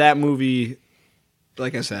 But that movie,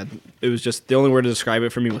 like I said, it was just the only word to describe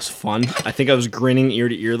it for me was fun. I think I was grinning ear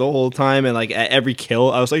to ear the whole time, and like at every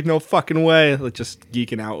kill, I was like, "No fucking way!" Like just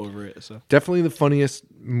geeking out over it. So definitely the funniest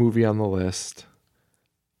movie on the list.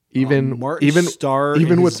 Even Starr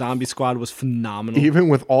even with Zombie Squad was phenomenal. Even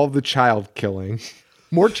with all the child killing,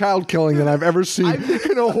 more child killing than I've ever seen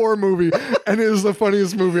in a horror movie, and it is the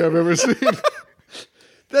funniest movie I've ever seen.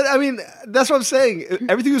 That's what I'm saying.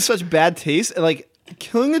 Everything was such bad taste, and like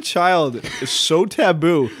killing a child is so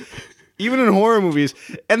taboo, even in horror movies.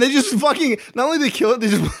 And they just fucking not only they kill it, they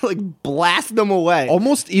just like blast them away.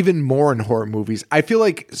 Almost even more in horror movies. I feel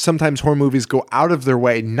like sometimes horror movies go out of their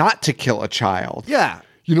way not to kill a child. Yeah.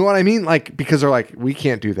 You know what I mean? Like, because they're like, we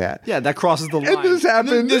can't do that. Yeah, that crosses the line. And this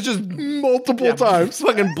happened just multiple times.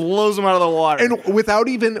 Fucking blows them out of the water. And without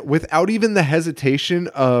even the hesitation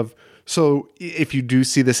of, so if you do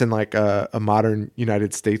see this in like a modern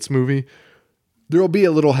United States movie, there'll be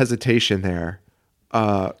a little hesitation there.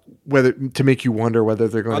 Whether to make you wonder whether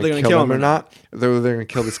they're going to kill him or not, whether they're going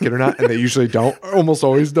to kill this kid or not, and they usually don't, or almost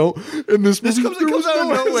always don't. In this movie, comes out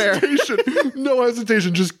of nowhere. No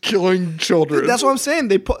hesitation, just killing children. That's what I'm saying.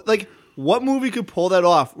 They put like, what movie could pull that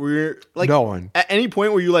off? Where you're like, no one. At any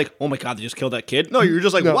point where you're like, oh my god, they just killed that kid. No, you're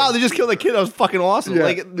just like, wow, they just killed that kid. That was fucking awesome. Yeah,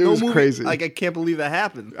 like it was crazy. Like I can't believe that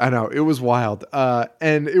happened. I know, it was wild.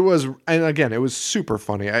 And again, it was super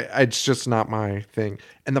funny. It's just not my thing.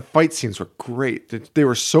 And the fight scenes were great. They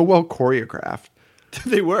were so well choreographed.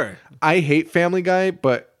 They were. I hate Family Guy,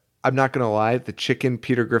 but I'm not gonna lie, the chicken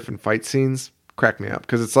Peter Griffin fight scenes crack me up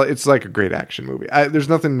because it's like a great action movie. There's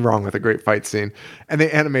nothing wrong with a great fight scene, and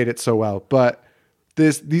they animate it so well. But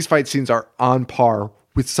these fight scenes are on par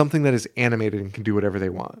with something that is animated and can do whatever they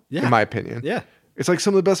want. Yeah. In my opinion, yeah, it's like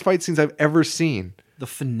some of the best fight scenes I've ever seen. The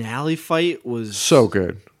finale fight was so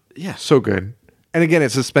good. Yeah, so good. And again, it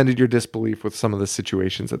suspended your disbelief with some of the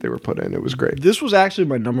situations that they were put in. It was great. This was actually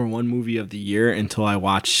my number one movie of the year until I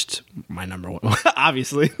watched my number one.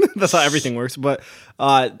 Obviously, that's how everything works. But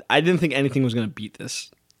I didn't think anything was going to beat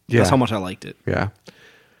this. Yeah. That's how much I liked it. Yeah.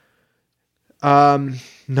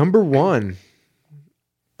 Number one.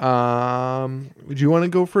 Do you want to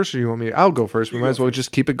go first or do you want me? I'll go first. We might as well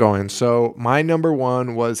just keep it going. So my number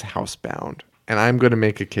one was Housebound. And I'm going to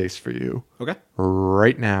make a case for you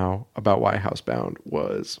right now about why Housebound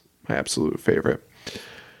was my absolute favorite.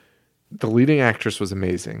 The leading actress was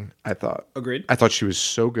amazing, I thought. Agreed. I thought she was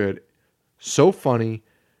so good, so funny,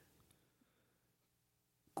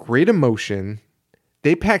 great emotion.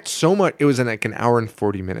 They packed so much. It was in like an hour and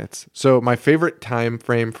 40 minutes. So my favorite time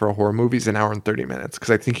frame for a horror movie is an hour and 30 minutes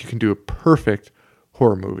because I think you can do a perfect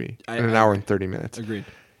horror movie in an hour and 30 minutes. Agreed.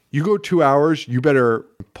 You go 2 hours, you better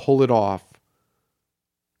pull it off.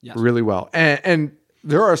 Yes. Really well. And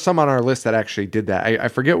there are some on our list that actually did that. I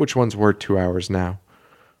forget which ones were 2 hours now.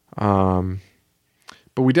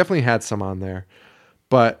 But we definitely had some on there.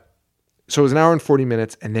 But so it was an hour and 40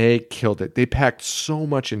 minutes and they killed it. They packed so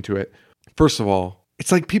much into it. First of all,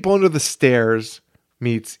 it's like People Under the Stairs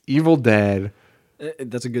meets Evil Dead.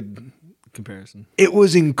 That's a good comparison. It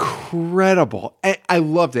was incredible. I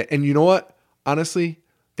loved it. And you know what? Honestly,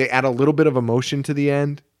 they add a little bit of emotion to the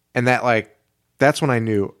end, and that's when I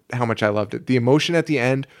knew how much I loved it. The emotion at the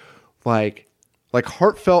end, like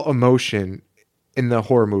heartfelt emotion in the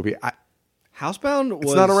horror movie. Housebound was...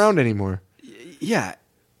 It's not around anymore. Yeah.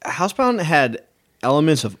 Housebound had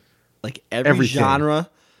elements of like everything. Genre.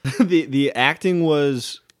 The acting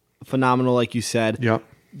was phenomenal, like you said. Yep.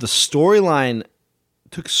 The storyline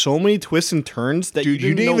took so many twists and turns that you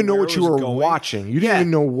didn't even know what you were watching. You didn't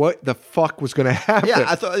even know what the fuck was going to happen. Yeah,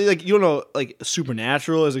 I thought like you don't know like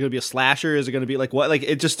supernatural. Is it going to be a slasher? Is it going to be like what? Like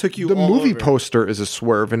it just took you. The movie poster is a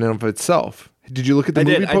swerve in and of itself. Did you look at the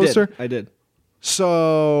movie poster? I did.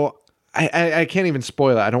 So I can't even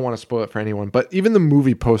spoil it. I don't want to spoil it for anyone. But even the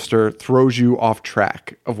movie poster throws you off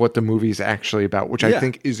track of what the movie is actually about, which I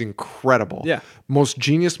think is incredible. Yeah, most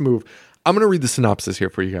genius move. I'm going to read the synopsis here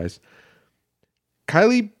for you guys.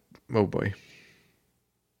 Kylie, oh boy,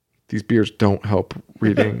 these beers don't help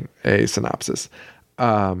reading a synopsis.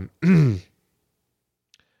 Kylie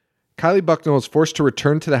Bucknell is forced to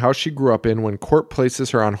return to the house she grew up in when court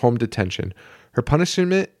places her on home detention. Her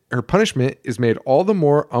punishment is made all the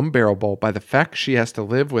more unbearable by the fact she has to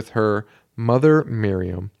live with her mother,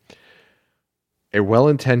 Miriam, a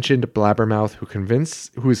well-intentioned blabbermouth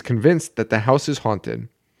who is convinced that the house is haunted.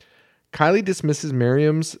 Kylie dismisses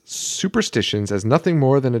Miriam's superstitions as nothing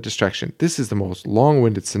more than a distraction. This is the most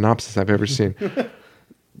long-winded synopsis I've ever seen.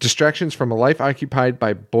 Distractions from a life occupied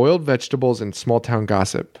by boiled vegetables and small-town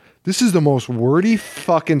gossip. This is the most wordy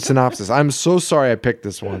fucking synopsis. I'm so sorry I picked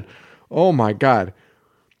this one. Oh my God.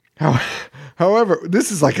 However,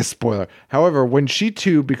 this is like a spoiler. However, when she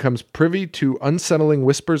too becomes privy to unsettling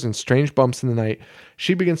whispers and strange bumps in the night,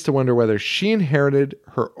 she begins to wonder whether she inherited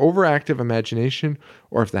her overactive imagination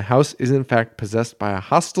or if the house is in fact possessed by a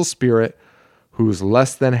hostile spirit who is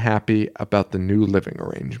less than happy about the new living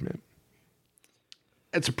arrangement.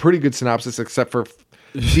 It's a pretty good synopsis, except for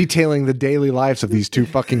detailing the daily lives of these two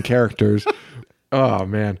fucking characters. Oh,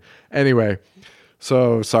 man. Anyway,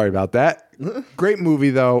 so sorry about that. Great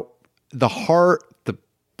movie, though. The heart,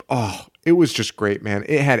 it was just great, man.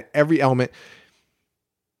 It had every element.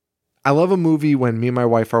 I love a movie when me and my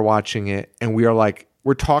wife are watching it and we are like,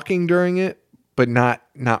 we're talking during it, but not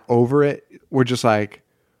over it. We're just like,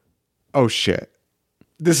 oh shit,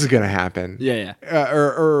 this is going to happen. Yeah.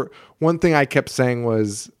 Or one thing I kept saying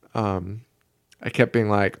was, I kept being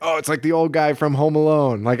like, oh, it's like the old guy from Home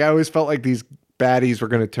Alone. Like I always felt like these baddies were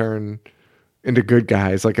going to turn into good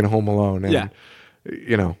guys, like in Home Alone. And,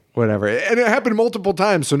 you know, whatever. And it happened multiple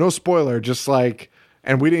times, so no spoiler, just like,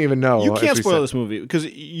 and we didn't even know. You can't spoil this movie because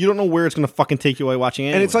you don't know where it's going to fucking take you while watching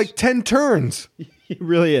it. And it's like 10 turns. It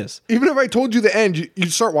really is. Even if I told you the end,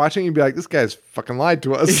 you'd start watching and you'd be like, this guy's fucking lied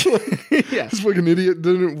to us. Yeah. This fucking idiot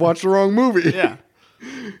didn't watch the wrong movie. Yeah.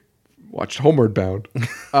 Watched Homeward Bound.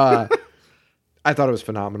 I thought it was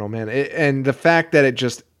phenomenal, man. And the fact that it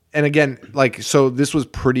just, and again, like, so this was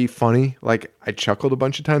pretty funny. Like, I chuckled a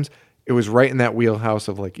bunch of times. It was right in that wheelhouse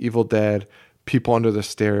of like Evil Dead, People Under the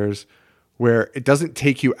Stairs, where it doesn't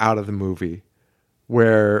take you out of the movie.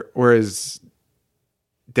 Whereas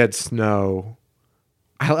Dead Snow,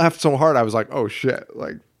 I laughed so hard I was like, oh shit,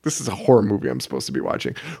 like this is a horror movie I'm supposed to be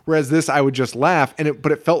watching. Whereas this, I would just laugh,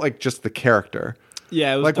 but it felt like just the character.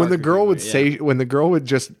 Yeah, it was like when the girl would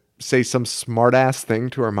just say some smart ass thing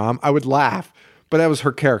to her mom, I would laugh. But that was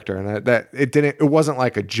her character, and it wasn't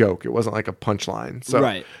like a joke. It wasn't like a punchline. So,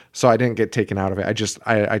 right. So I didn't get taken out of it.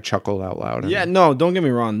 I chuckled out loud. Yeah, no, don't get me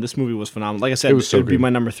wrong. This movie was phenomenal. Like I said, it would be my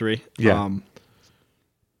number 3. Yeah.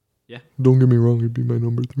 Yeah. Don't get me wrong. It'd be my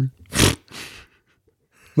number 3.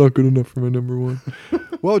 Not good enough for my number 1.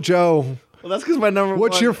 Well, Joe. Well, that's because my number 1.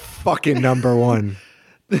 What's your fucking number 1?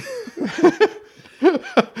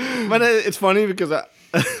 But it's funny because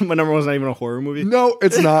my number 1's not even a horror movie. No,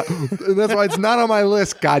 it's not. And that's why it's not on my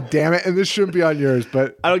list. God damn it! And this shouldn't be on yours.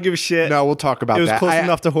 But I don't give a shit. No, we'll talk about that. It was close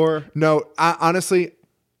enough to horror. No, honestly,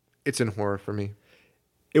 it's in horror for me.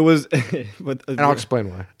 It was, but and I'll explain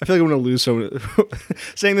why. I feel like I'm going to lose so many.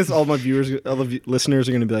 Saying this, all the listeners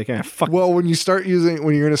are going to be like, fuck. Well, when you're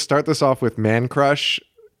going to start this off with Man Crush,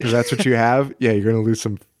 because that's what you have, yeah, you're going to lose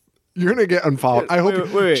some. You're going to get unfollowed. I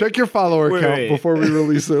hope wait. Check your follower count before we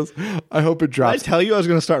release this. I hope it drops. Did I tell you I was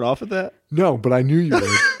going to start off with that? No, but I knew you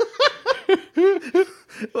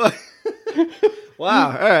would.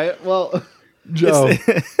 Wow. All right. Well, Joe.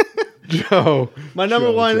 My number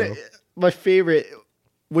 1, my favorite,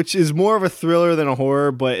 which is more of a thriller than a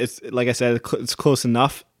horror, but it's like I said, it's close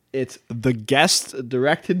enough, It's The Guest,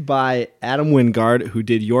 directed by Adam Wingard, who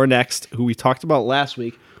did Your Next, who we talked about last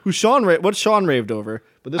week. What Sean raved over,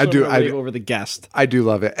 but this one rave over The Guest. I do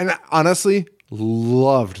love it, and I honestly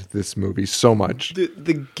loved this movie so much.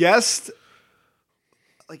 The Guest,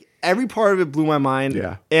 like every part of it blew my mind.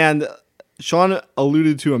 Yeah, and Sean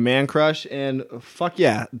alluded to a man crush, and fuck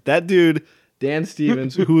yeah, that dude Dan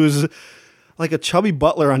Stevens, who is like a chubby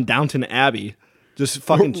butler on Downton Abbey, just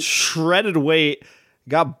fucking shredded weight,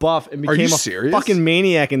 got buff, and became a fucking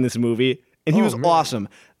maniac in this movie, and he was awesome.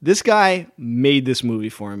 This guy made this movie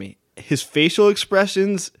for me. His facial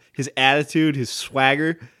expressions, his attitude, his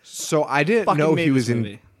swagger. So I didn't know he was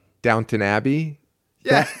in Downton Abbey.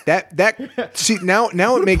 Yeah. That see now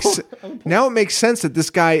it makes sense that this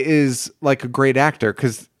guy is like a great actor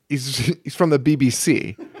because he's from the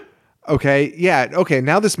BBC. Okay, yeah, okay.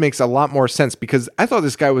 Now this makes a lot more sense because I thought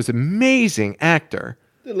this guy was an amazing actor.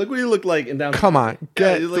 Dude, look what he looked like in Downton. Come on,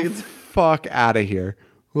 get the fuck out of here,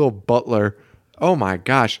 little butler. Oh my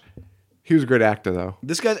gosh, he was a great actor though.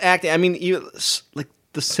 This guy's acting. I mean, even, like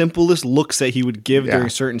the simplest looks that he would give during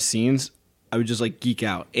certain scenes, I would just like geek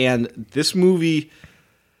out. And this movie,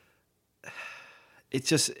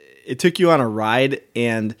 it took you on a ride,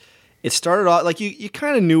 and it started off like you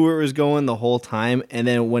kind of knew where it was going the whole time, and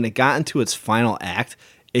then when it got into its final act,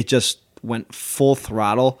 it just went full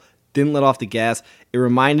throttle, didn't let off the gas. It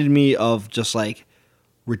reminded me of just like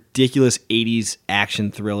ridiculous 80s action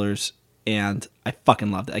thrillers, and I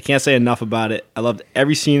fucking loved it. I can't say enough about it. I loved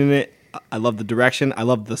every scene in it. I loved the direction. I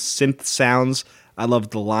loved the synth sounds. I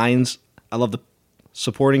loved the lines. I loved the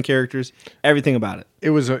supporting characters. Everything about it.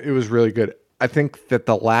 It was really good. I think that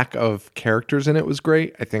the lack of characters in it was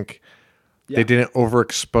great. I think they didn't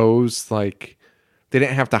overexpose, like they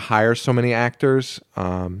didn't have to hire so many actors.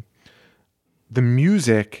 The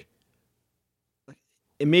music,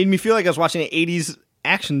 it made me feel like I was watching an 80s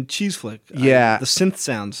action cheese flick. Yeah. The synth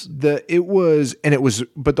sounds. But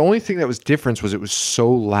the only thing that was different was it was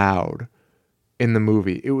so loud in the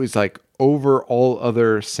movie. It was like over all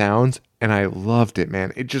other sounds, and I loved it,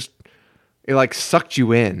 man. It like sucked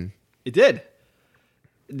you in. It did.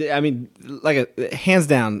 I mean, hands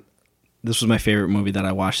down, this was my favorite movie that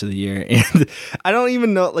I watched of the year. And I don't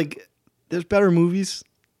even know, like, there's better movies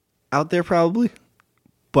out there probably,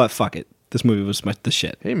 but fuck it. This movie was the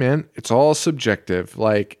shit. Hey, man, it's all subjective.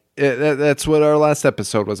 Like, that's what our last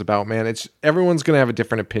episode was about, man. Everyone's going to have a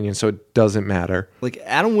different opinion, so it doesn't matter. Like,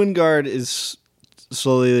 Adam Wingard is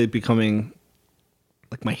slowly becoming,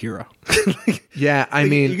 like, my hero. Yeah, I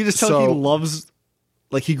mean, you can just tell he loves...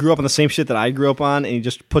 Like, he grew up on the same shit that I grew up on, and he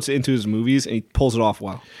just puts it into his movies, and he pulls it off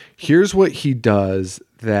well. Here's what he does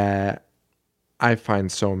that I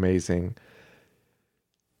find so amazing.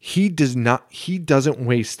 He doesn't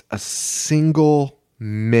waste a single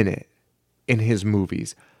minute in his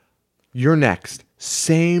movies. You're next.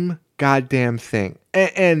 Same goddamn thing.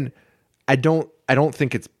 And I don't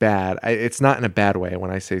think it's bad. It's not in a bad way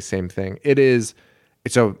when I say same thing.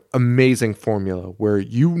 It's an amazing formula where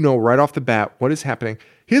you know right off the bat what is happening.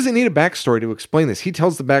 He doesn't need a backstory to explain this. He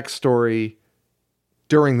tells the backstory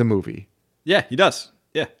during the movie. Yeah, he does.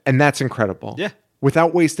 Yeah. And that's incredible. Yeah.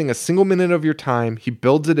 Without wasting a single minute of your time, he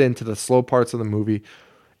builds it into the slow parts of the movie.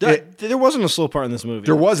 There wasn't a slow part in this movie.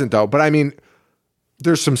 There wasn't, though. But I mean,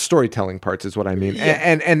 there's some storytelling parts is what I mean.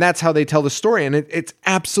 Yeah. And that's how they tell the story. And it's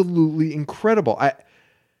absolutely incredible.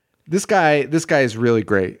 This guy is really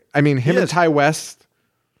great. I mean, him and Ty West...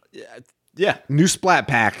 Yeah. New Splat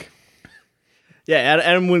Pack. Yeah,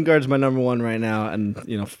 Adam Wingard's my number one right now, and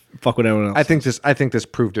fuck what everyone else. I think this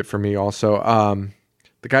proved it for me also.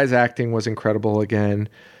 The guy's acting was incredible again.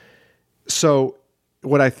 So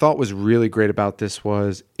what I thought was really great about this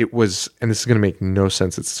was and this is going to make no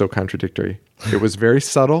sense. It's so contradictory. It was very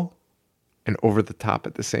subtle and over the top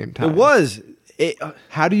at the same time. It was.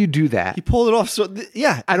 How do you do that? He pulled it off. So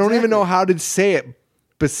yeah, I don't even know how to say it.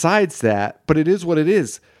 Besides that, but it is what it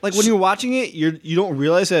is. Like when you're watching it, you don't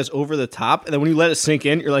realize that it's over the top, and then when you let it sink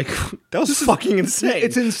in, you're like, "That was fucking insane."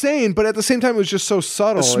 It's insane, but at the same time, it was just so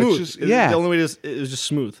subtle. It's smooth. It's just, the only way it was just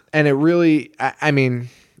smooth. And it really, I mean,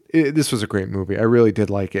 this was a great movie. I really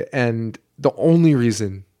did like it, and the only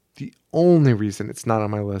reason it's not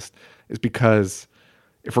on my list is because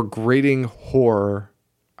if we're grading horror,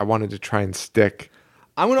 I wanted to try and stick.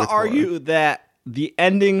 I'm going to argue that the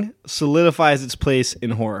ending solidifies its place in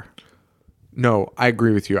horror. No, I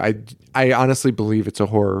agree with you. I honestly believe it's a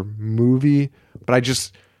horror movie,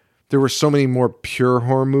 but there were so many more pure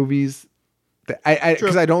horror movies that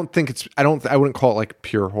because I wouldn't call it like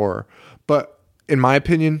pure horror, but in my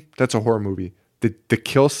opinion, that's a horror movie. The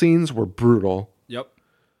kill scenes were brutal. Yep.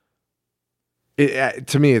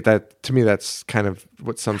 To me, that's kind of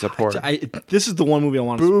what sums up horror. This is the one movie I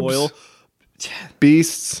want to spoil.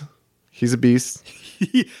 Beasts. He's a beast.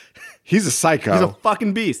 He's a psycho. He's a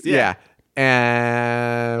fucking beast. Yeah.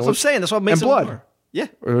 And that's what I'm saying. That's what makes it blood. Horror. Yeah.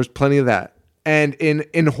 There's plenty of that. And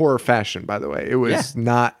in horror fashion, by the way. It was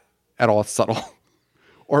not at all subtle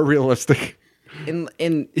or realistic. In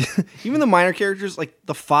even the minor characters, like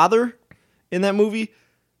the father in that movie,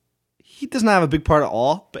 he does not have a big part at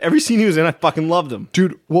all. But every scene he was in, I fucking loved him.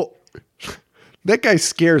 Dude, well, that guy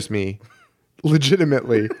scares me.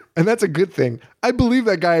 Legitimately. And that's a good thing. I believe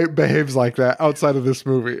that guy behaves like that outside of this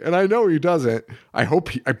movie. And I know he doesn't. I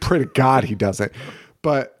pray to God he doesn't.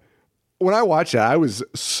 But when I watched that, I was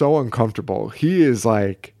so uncomfortable. He is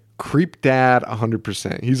like creep dad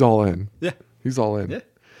 100%. He's all in. Yeah. He's all in. Yeah.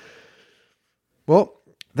 Well,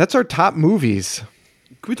 that's our top movies.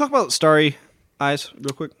 Can we talk about Starry Eyes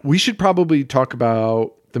real quick? We should probably talk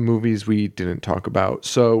about the movies we didn't talk about.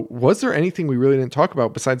 So, was there anything we really didn't talk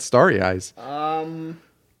about besides Starry Eyes?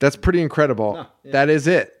 That's pretty incredible. No, yeah. That is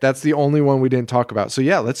it. That's the only one we didn't talk about. So,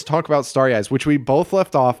 yeah, let's talk about Starry Eyes, which we both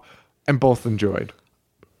left off and both enjoyed.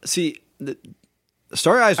 See,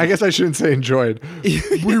 Starry Eyes... I guess I shouldn't say enjoyed.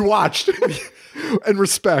 We watched. And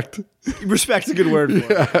respect. Respect's a good word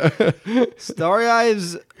for it. Starry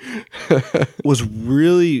Eyes was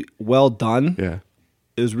really well done. Yeah.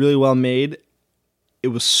 It was really well made. It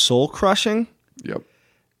was soul-crushing. Yep.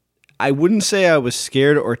 I wouldn't say I was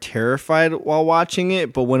scared or terrified while watching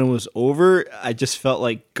it, but when it was over, I just felt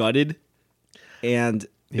like gutted. And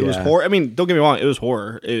it was horror. I mean, don't get me wrong, it was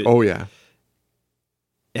horror. Oh, yeah.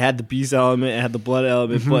 It had the beast element, it had the blood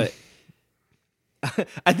element, but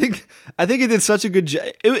I think it did such a good job.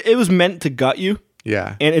 It was meant to gut you.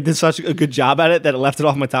 Yeah. And it did such a good job at it that it left it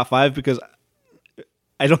off my top 5 because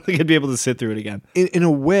I don't think I'd be able to sit through it again. In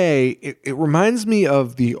a way, it reminds me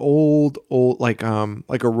of the old like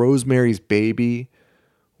a Rosemary's Baby,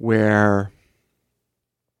 where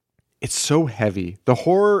it's so heavy. The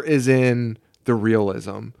horror is in the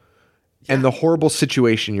realism and the horrible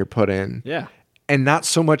situation you're put in. Yeah. And not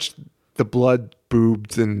so much the blood,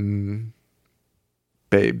 boobs, and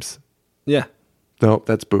babes. Yeah. No,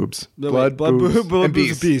 that's boobs. Blood, boobs, and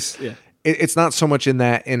beasts. Yeah. It's not so much in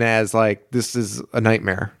that as like this is a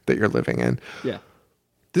nightmare that you're living in. Yeah.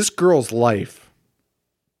 This girl's life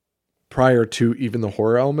prior to even the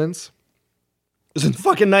horror elements was a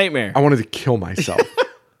fucking nightmare. I wanted to kill myself.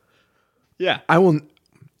 Yeah. I will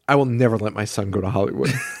never let my son go to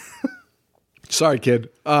Hollywood. Sorry, kid.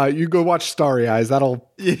 You go watch Starry Eyes. That'll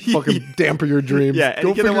fucking dampen your dreams. Yeah,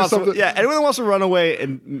 anyone that wants to run away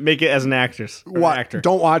and make it as an actress. Actor.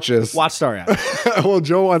 Don't watch this. Watch Starry Eyes. Well,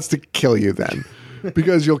 Joe wants to kill you then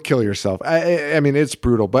because you'll kill yourself. I mean, it's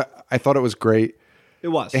brutal, but I thought it was great. It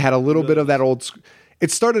was. It had a little bit of that old... It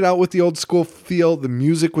started out with the old school feel. The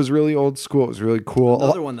music was really old school. It was really cool.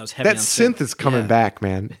 Another one that was heavy that on synth is coming back,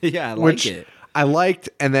 man. Yeah, I like it. I liked,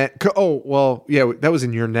 and that, that was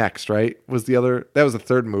in Your Next, right? That was the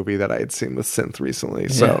third movie that I had seen with synth recently.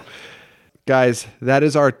 So, guys, that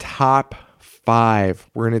is our top 5.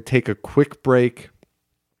 We're going to take a quick break.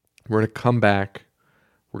 We're going to come back.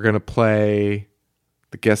 We're going to play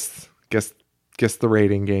the guess the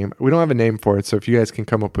rating game. We don't have a name for it, so if you guys can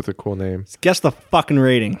come up with a cool name. Guess the fucking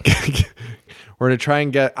rating. I'm going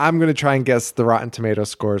to try and guess the Rotten Tomato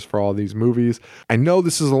scores for all these movies. I know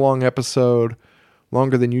this is a long episode,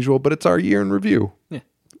 longer than usual, but it's our year in review. Yeah.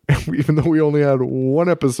 Even though we only had 2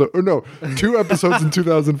 episodes in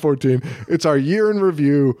 2014, it's our year in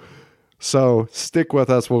review. So stick with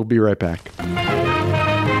us. We'll be right back.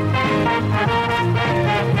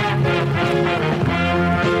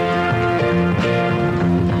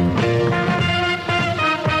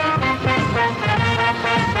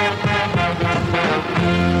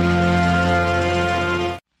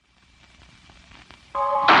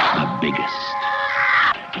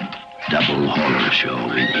 Double horror show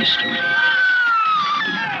in history.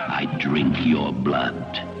 I drink your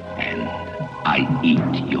blood and I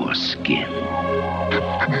eat your skin.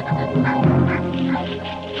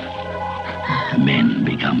 Men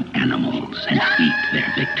become animals and eat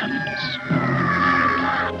their victims.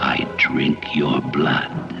 I drink your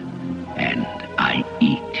blood and I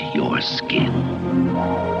eat your skin.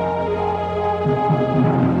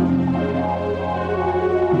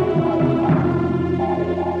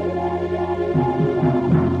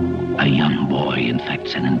 A young boy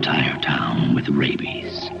infects an entire town with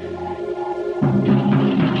rabies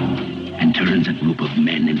and turns a group of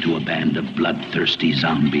men into a band of bloodthirsty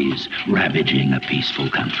zombies ravaging a peaceful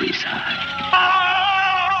countryside.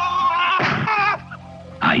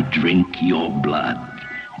 I drink your blood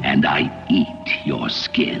and I eat your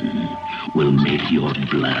skin, will make your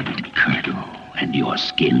blood curdle and your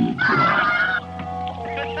skin crawl.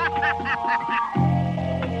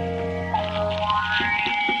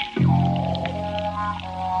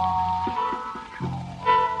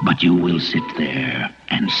 But you will sit there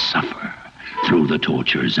and suffer through the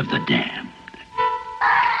tortures of the damned.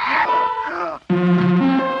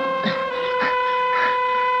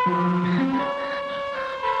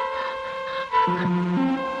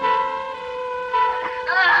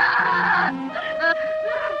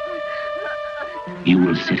 You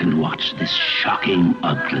will sit and watch this shocking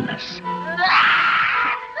ugliness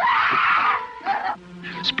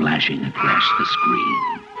splashing across the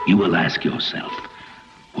screen. You will ask yourself,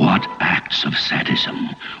 what acts of sadism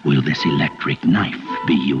will this electric knife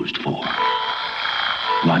be used for?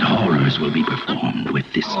 What horrors will be performed with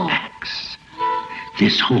this axe,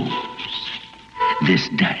 this hose, this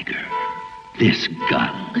dagger, this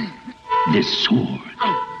gun, this sword?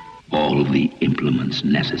 All the implements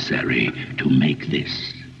necessary to make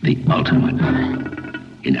this the ultimate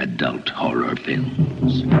in adult horror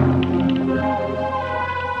films.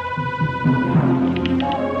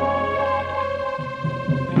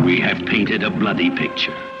 We have painted a bloody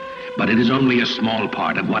picture, but it is only a small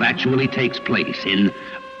part of what actually takes place in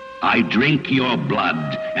I drink your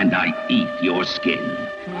blood and I eat your skin.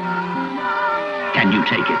 Can you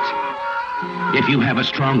take it? If you have a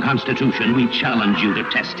strong constitution, we challenge you to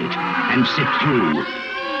test it and sit through.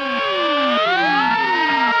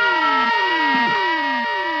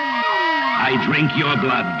 I drink your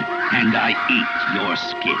blood and I eat your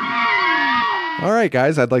skin. All right,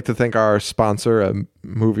 guys, I'd like to thank our sponsor, a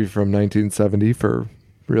movie from 1970, for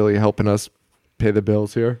really helping us pay the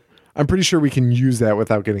bills here. I'm pretty sure we can use that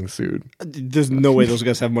without getting sued. There's no way those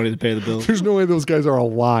guys have money to pay the bills. There's no way those guys are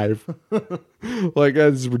alive. Like,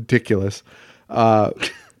 that's ridiculous. We're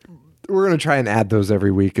going to try and add those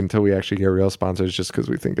every week until we actually get real sponsors, just because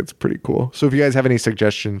we think it's pretty cool. So if you guys have any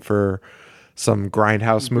suggestion for some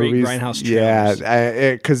Grindhouse movies, Grindhouse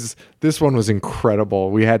yeah, because this one was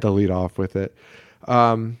incredible. We had to lead off with it.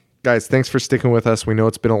 Guys, thanks for sticking with us. We know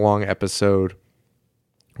it's been a long episode.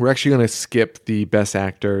 We're actually going to skip the best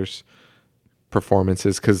actors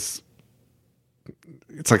performances because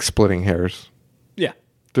it's like splitting hairs. Yeah.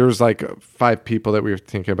 There was like 5 people that we were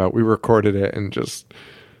thinking about. We recorded it and just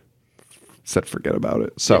said forget about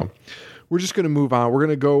it. So we're just going to move on. We're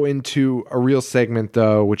going to go into a real segment,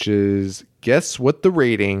 though, which is guess what the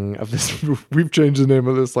rating of this. We've changed the name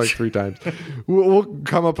of this like 3 times. We'll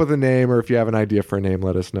come up with a name, or if you have an idea for a name,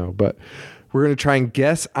 let us know. But we're going to try and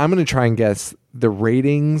guess. I'm going to try and guess the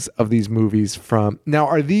ratings of these movies from. Now,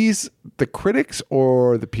 are these the critics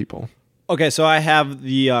or the people? Okay, so I have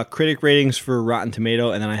the critic ratings for Rotten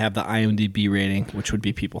Tomato, and then I have the IMDb rating, which would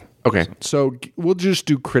be people. Okay, so we'll just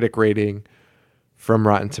do critic rating from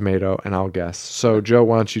Rotten Tomato, and I'll guess. So, Joe,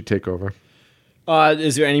 why don't you take over?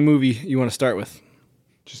 Is there any movie you want to start with?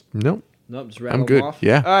 Just nope. Nope, just rattle I'm good. them off.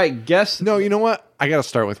 Yeah. All right, guess. No, you know what? I got to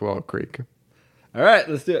start with Willow Creek. All right,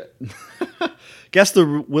 let's do it. Guess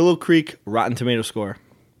the Willow Creek Rotten Tomato score.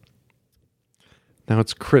 Now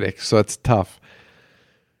it's critics, so it's tough.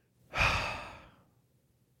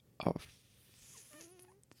 A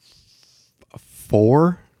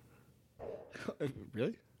 4?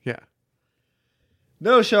 Really? Yeah.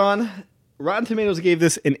 No, Sean. Rotten Tomatoes gave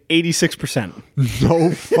this an 86%.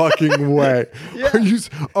 No fucking way. Are you,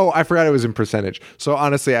 I forgot it was in percentage. So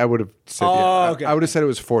honestly, I would have said okay. I would have said it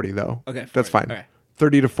was 40 though. Okay, 40. That's fine. Okay.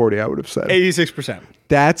 30 to 40 I would have said. 86%.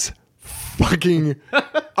 That's fucking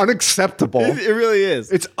unacceptable. It really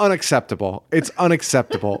is. It's unacceptable. It's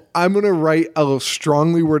unacceptable. I'm going to write a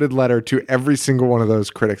strongly worded letter to every single one of those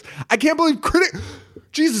critics. I can't believe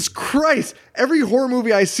Jesus Christ. Every horror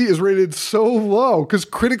movie I see is rated so low because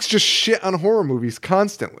critics just shit on horror movies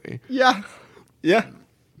constantly. Yeah. Yeah.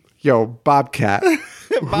 Yo, Bobcat.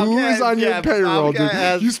 Who is on your payroll,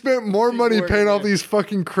 Bobcat dude? You spent more money paying all these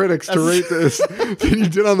fucking critics to rate this than you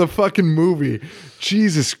did on the fucking movie.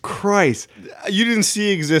 Jesus Christ. You didn't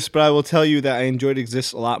see Exist, but I will tell you that I enjoyed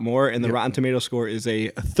Exist a lot more, and the Rotten Tomato score is a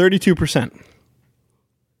 32%.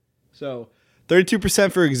 So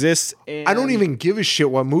 32% for Exist. And I don't even give a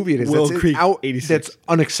shit what movie it is. Willow Creek, 86. That's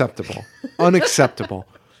unacceptable. Unacceptable.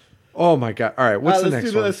 Oh my God. All right. What's the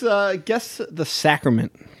next one? Let's guess The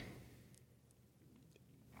Sacrament.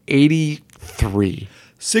 83.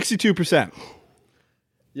 62%.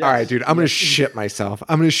 Yes. All right, dude. I'm going to shit myself.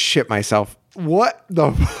 What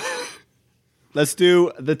the? Let's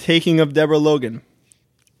do The Taking of Deborah Logan.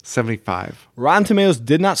 75. Rotten Tomatoes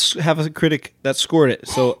did not have a critic that scored it.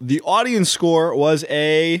 So the audience score was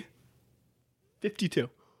a 52.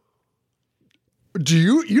 Do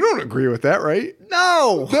you? You don't agree with that, right?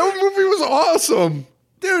 No, That movie was awesome,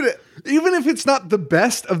 dude. Even if it's not the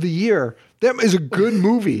best of the year, that is a good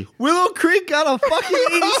movie. Willow Creek got a fucking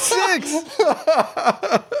 86.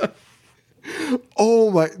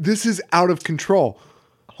 Oh my! This is out of control.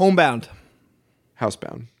 Homebound.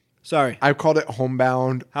 Housebound. Sorry. I've called it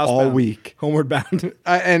Homebound Housebound. all week. Homeward Bound.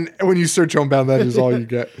 And when you search Homebound, that is all you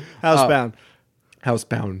get. Housebound.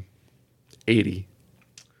 Housebound. 80.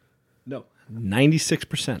 No.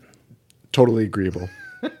 96%. Totally agreeable.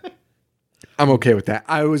 I'm okay with that.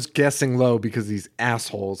 I was guessing low because these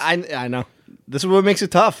assholes. I know. This is what makes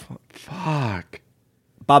it tough. Fuck.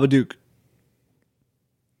 Babadook.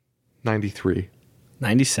 93.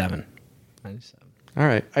 97. 97. All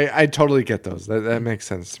right. I totally get those. That makes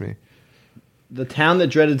sense to me. The Town That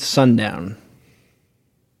Dreaded Sundown.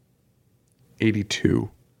 82.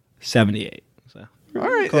 78. So. All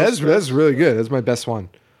right. That's really good. That's my best one.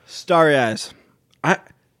 Starry Eyes.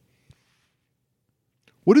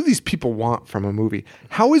 What do these people want from a movie?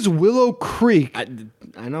 How is Willow Creek?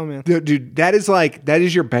 I know, man. Dude, that is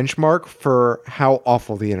your benchmark for how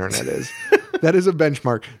awful the internet is. That is a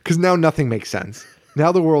benchmark because now nothing makes sense.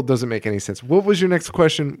 Now the world doesn't make any sense. What was your next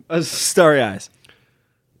question? Starry Eyes.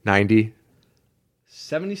 90.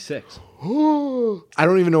 76. I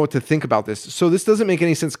don't even know what to think about this. So this doesn't make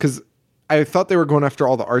any sense because I thought they were going after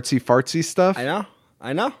all the artsy fartsy stuff. I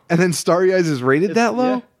know. And then Starry Eyes is rated that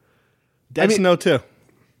low? Yeah. Dead Snow 2.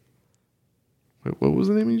 Wait, what was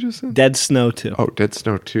the name you just said? Dead Snow 2. Oh, Dead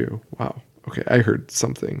Snow 2. Wow. Okay, I heard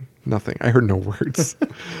something. Nothing. I heard no words.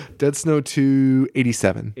 Dead Snow 2,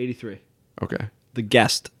 87. 83. Okay. The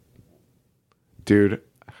Guest. Dude,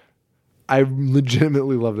 I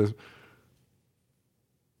legitimately love this.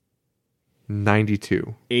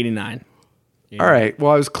 92. 89. All right.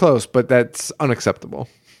 Well, I was close, but that's unacceptable.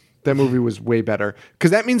 That movie was way better.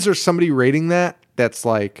 Because that means there's somebody rating that's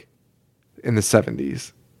like in the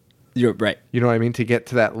 70s. You're right. You know what I mean? To get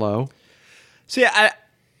to that low. So yeah,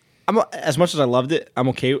 I'm as much as I loved it, I'm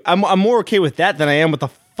okay. I'm more okay with that than I am with the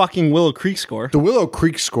fucking Willow Creek score. The Willow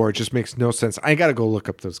Creek score just makes no sense. I got to go look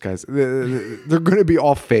up those guys. They're going to be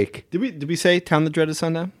all fake. Did we say Town That Dreaded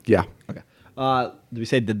Sundown? Yeah. Okay. Did we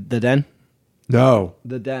say the Den? No.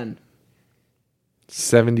 The Den.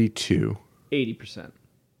 72. 80%.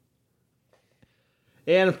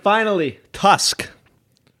 And finally, Tusk.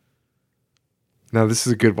 Now, this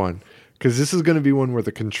is a good one. Because this is going to be one where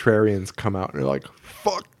the contrarians come out and they're like,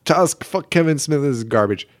 fuck Tusk, fuck Kevin Smith, this is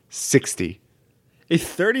garbage. 60. A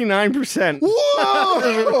 39%.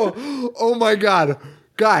 Whoa! Oh my God.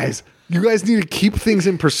 Guys, you guys need to keep things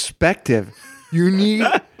in perspective. You need...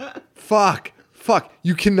 Fuck.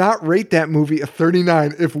 You cannot rate that movie a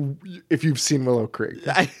 39 if you've seen Willow Creek.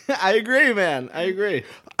 I agree, man. I agree.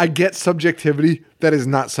 I get subjectivity. That is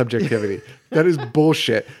not subjectivity. That is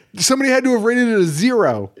bullshit. Somebody had to have rated it a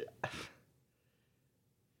 0.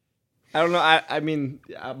 I don't know. I mean,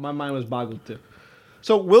 my mind was boggled too.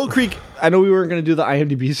 So Willow Creek, I know we weren't going to do the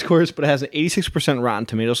IMDb scores, but it has an 86% Rotten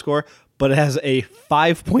Tomato score, but it has a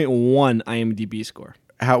 5.1 IMDb score.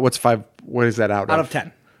 What's 5? What is that out of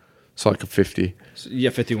 10? So like a 50. So, yeah,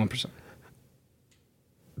 51%.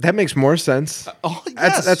 That makes more sense.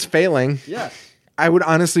 Yes. That's failing. Yeah. I would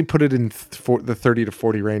honestly put it in the 30 to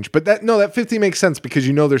 40 range. But that 50 makes sense because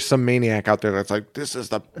you know there's some maniac out there that's like, this is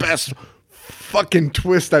the best fucking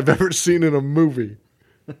twist I've ever seen in a movie.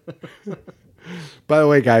 By the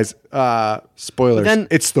way, guys, spoilers.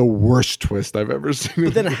 It's the worst twist I've ever seen.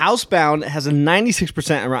 But then Housebound has a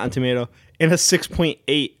 96% on Rotten Tomato and a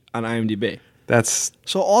 6.8 on IMDb.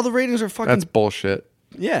 So all the ratings are fucking... That's bullshit.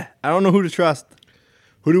 Yeah. I don't know who to trust.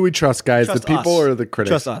 Who do we trust, guys? Trust the people us. Or the critics?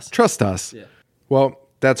 Trust us. Trust us. Yeah. Well,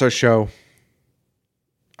 that's our show.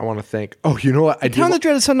 I want to thank... Oh, you know what? Town That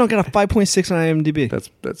Dreaded Sundown got a 5.6 on IMDb. That's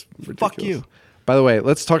ridiculous. Fuck you. By the way,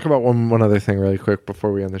 let's talk about one other thing really quick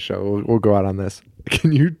before we end the show. We'll go out on this.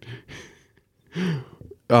 Can you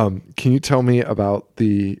tell me about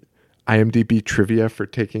the IMDb trivia for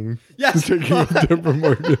taking Deborah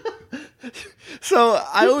Morgan? So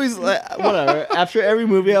I always whatever. After every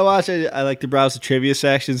movie I watch, I like to browse the trivia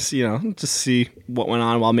sections, to see what went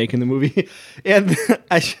on while making the movie. And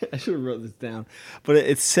I should have wrote this down, but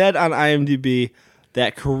it said on IMDb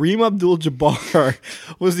that Kareem Abdul-Jabbar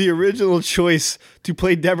was the original choice to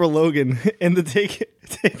play Deborah Logan and the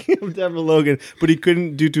taking of Deborah Logan, but he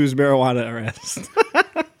couldn't due to his marijuana arrest.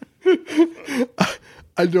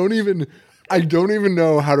 I don't even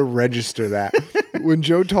know how to register that. when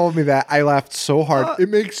Joe told me that, I laughed so hard. It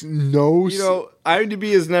makes no sense.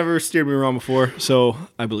 IMDb has never steered me wrong before, so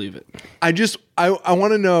I believe it. I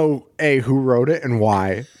want to know, A, who wrote it and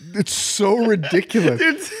why. It's so ridiculous.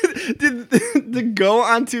 To go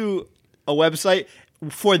onto a website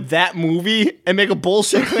for that movie and make a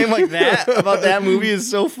bullshit claim like that about that movie is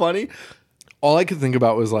so funny. All I could think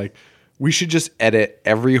about was like, we should just edit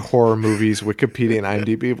every horror movie's Wikipedia and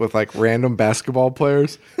IMDb with like random basketball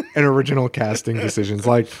players and original casting decisions.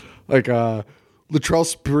 Like Latrell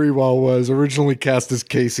Sprewell was originally cast as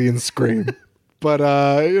Casey in Scream, but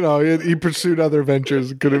he pursued other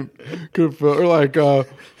ventures. Couldn't or like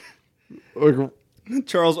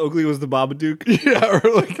Charles Oakley was the Babadook. Yeah, or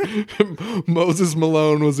like Moses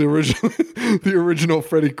Malone was the original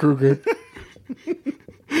Freddy Krueger,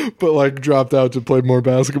 but like dropped out to play more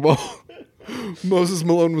basketball. Moses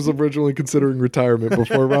Malone was originally considering retirement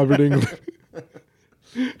before Robert Englund.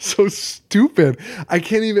 So stupid. I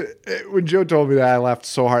can't even. When Joe told me that, I laughed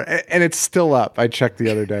so hard, and it's still up. I checked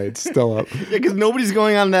the other day; it's still up. Yeah, because nobody's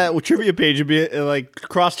going on that trivia page and be like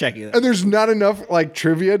cross-checking it. And there's not enough like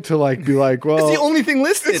trivia to like be like, well, it's the only thing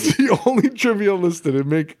listed. It's the only trivia listed.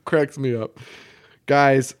 It cracks me up,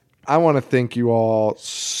 guys. I want to thank you all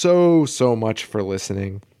so much for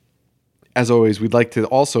listening. As always, we'd like to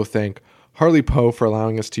also thank Harley Poe for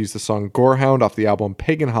allowing us to use the song Gorehound off the album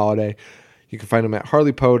Pagan Holiday. You can find him at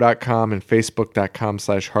harleypoe.com and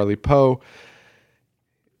facebook.com/harleypoe.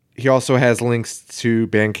 He also has links to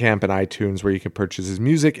Bandcamp and iTunes where you can purchase his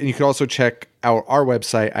music. And you can also check out our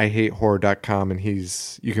website, ihatehorror.com, and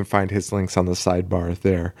you can find his links on the sidebar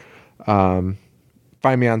there. Find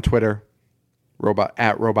me on Twitter,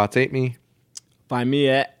 at robotsateme. Find me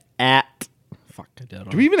at fuck, I did.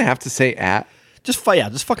 Do we even have to say at? Just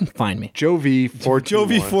fucking find me. Jovi421.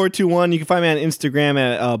 Jovi421. You can find me on Instagram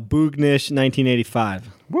at Boognish1985.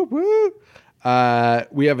 Woo woo.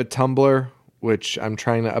 We have a Tumblr, which I'm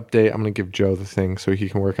trying to update. I'm going to give Joe the thing so he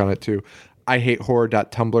can work on it too.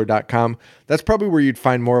 ihatehorror.tumblr.com. That's probably where you'd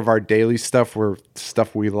find more of our daily stuff, where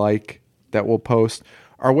stuff we like that we'll post.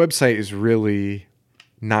 Our website is really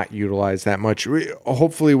not utilized that much.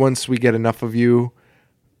 Hopefully, once we get enough of you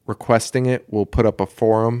requesting it, we'll put up a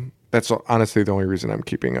forum. That's honestly the only reason I'm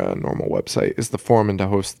keeping a normal website, is the forum and to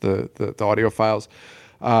host the audio files.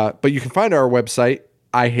 But you can find our website,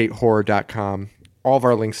 ihatehorror.com. All of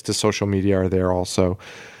our links to social media are there also.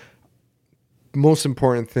 Most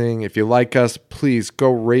important thing, if you like us, please go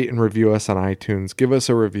rate and review us on iTunes. Give us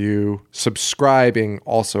a review. Subscribing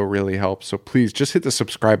also really helps. So please just hit the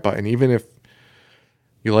subscribe button. Even if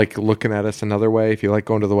you like looking at us another way, if you like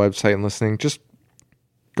going to the website and listening, just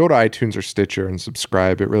go to iTunes or Stitcher and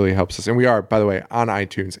subscribe. It really helps us. And we are, by the way, on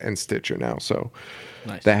iTunes and Stitcher now. So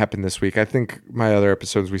nice. That happened this week. I think my other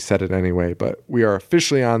episodes, we said it anyway, but we are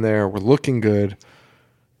officially on there. We're looking good.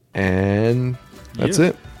 And that's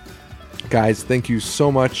it. Guys, thank you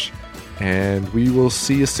so much. And we will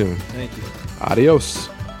see you soon. Thank you. Adios.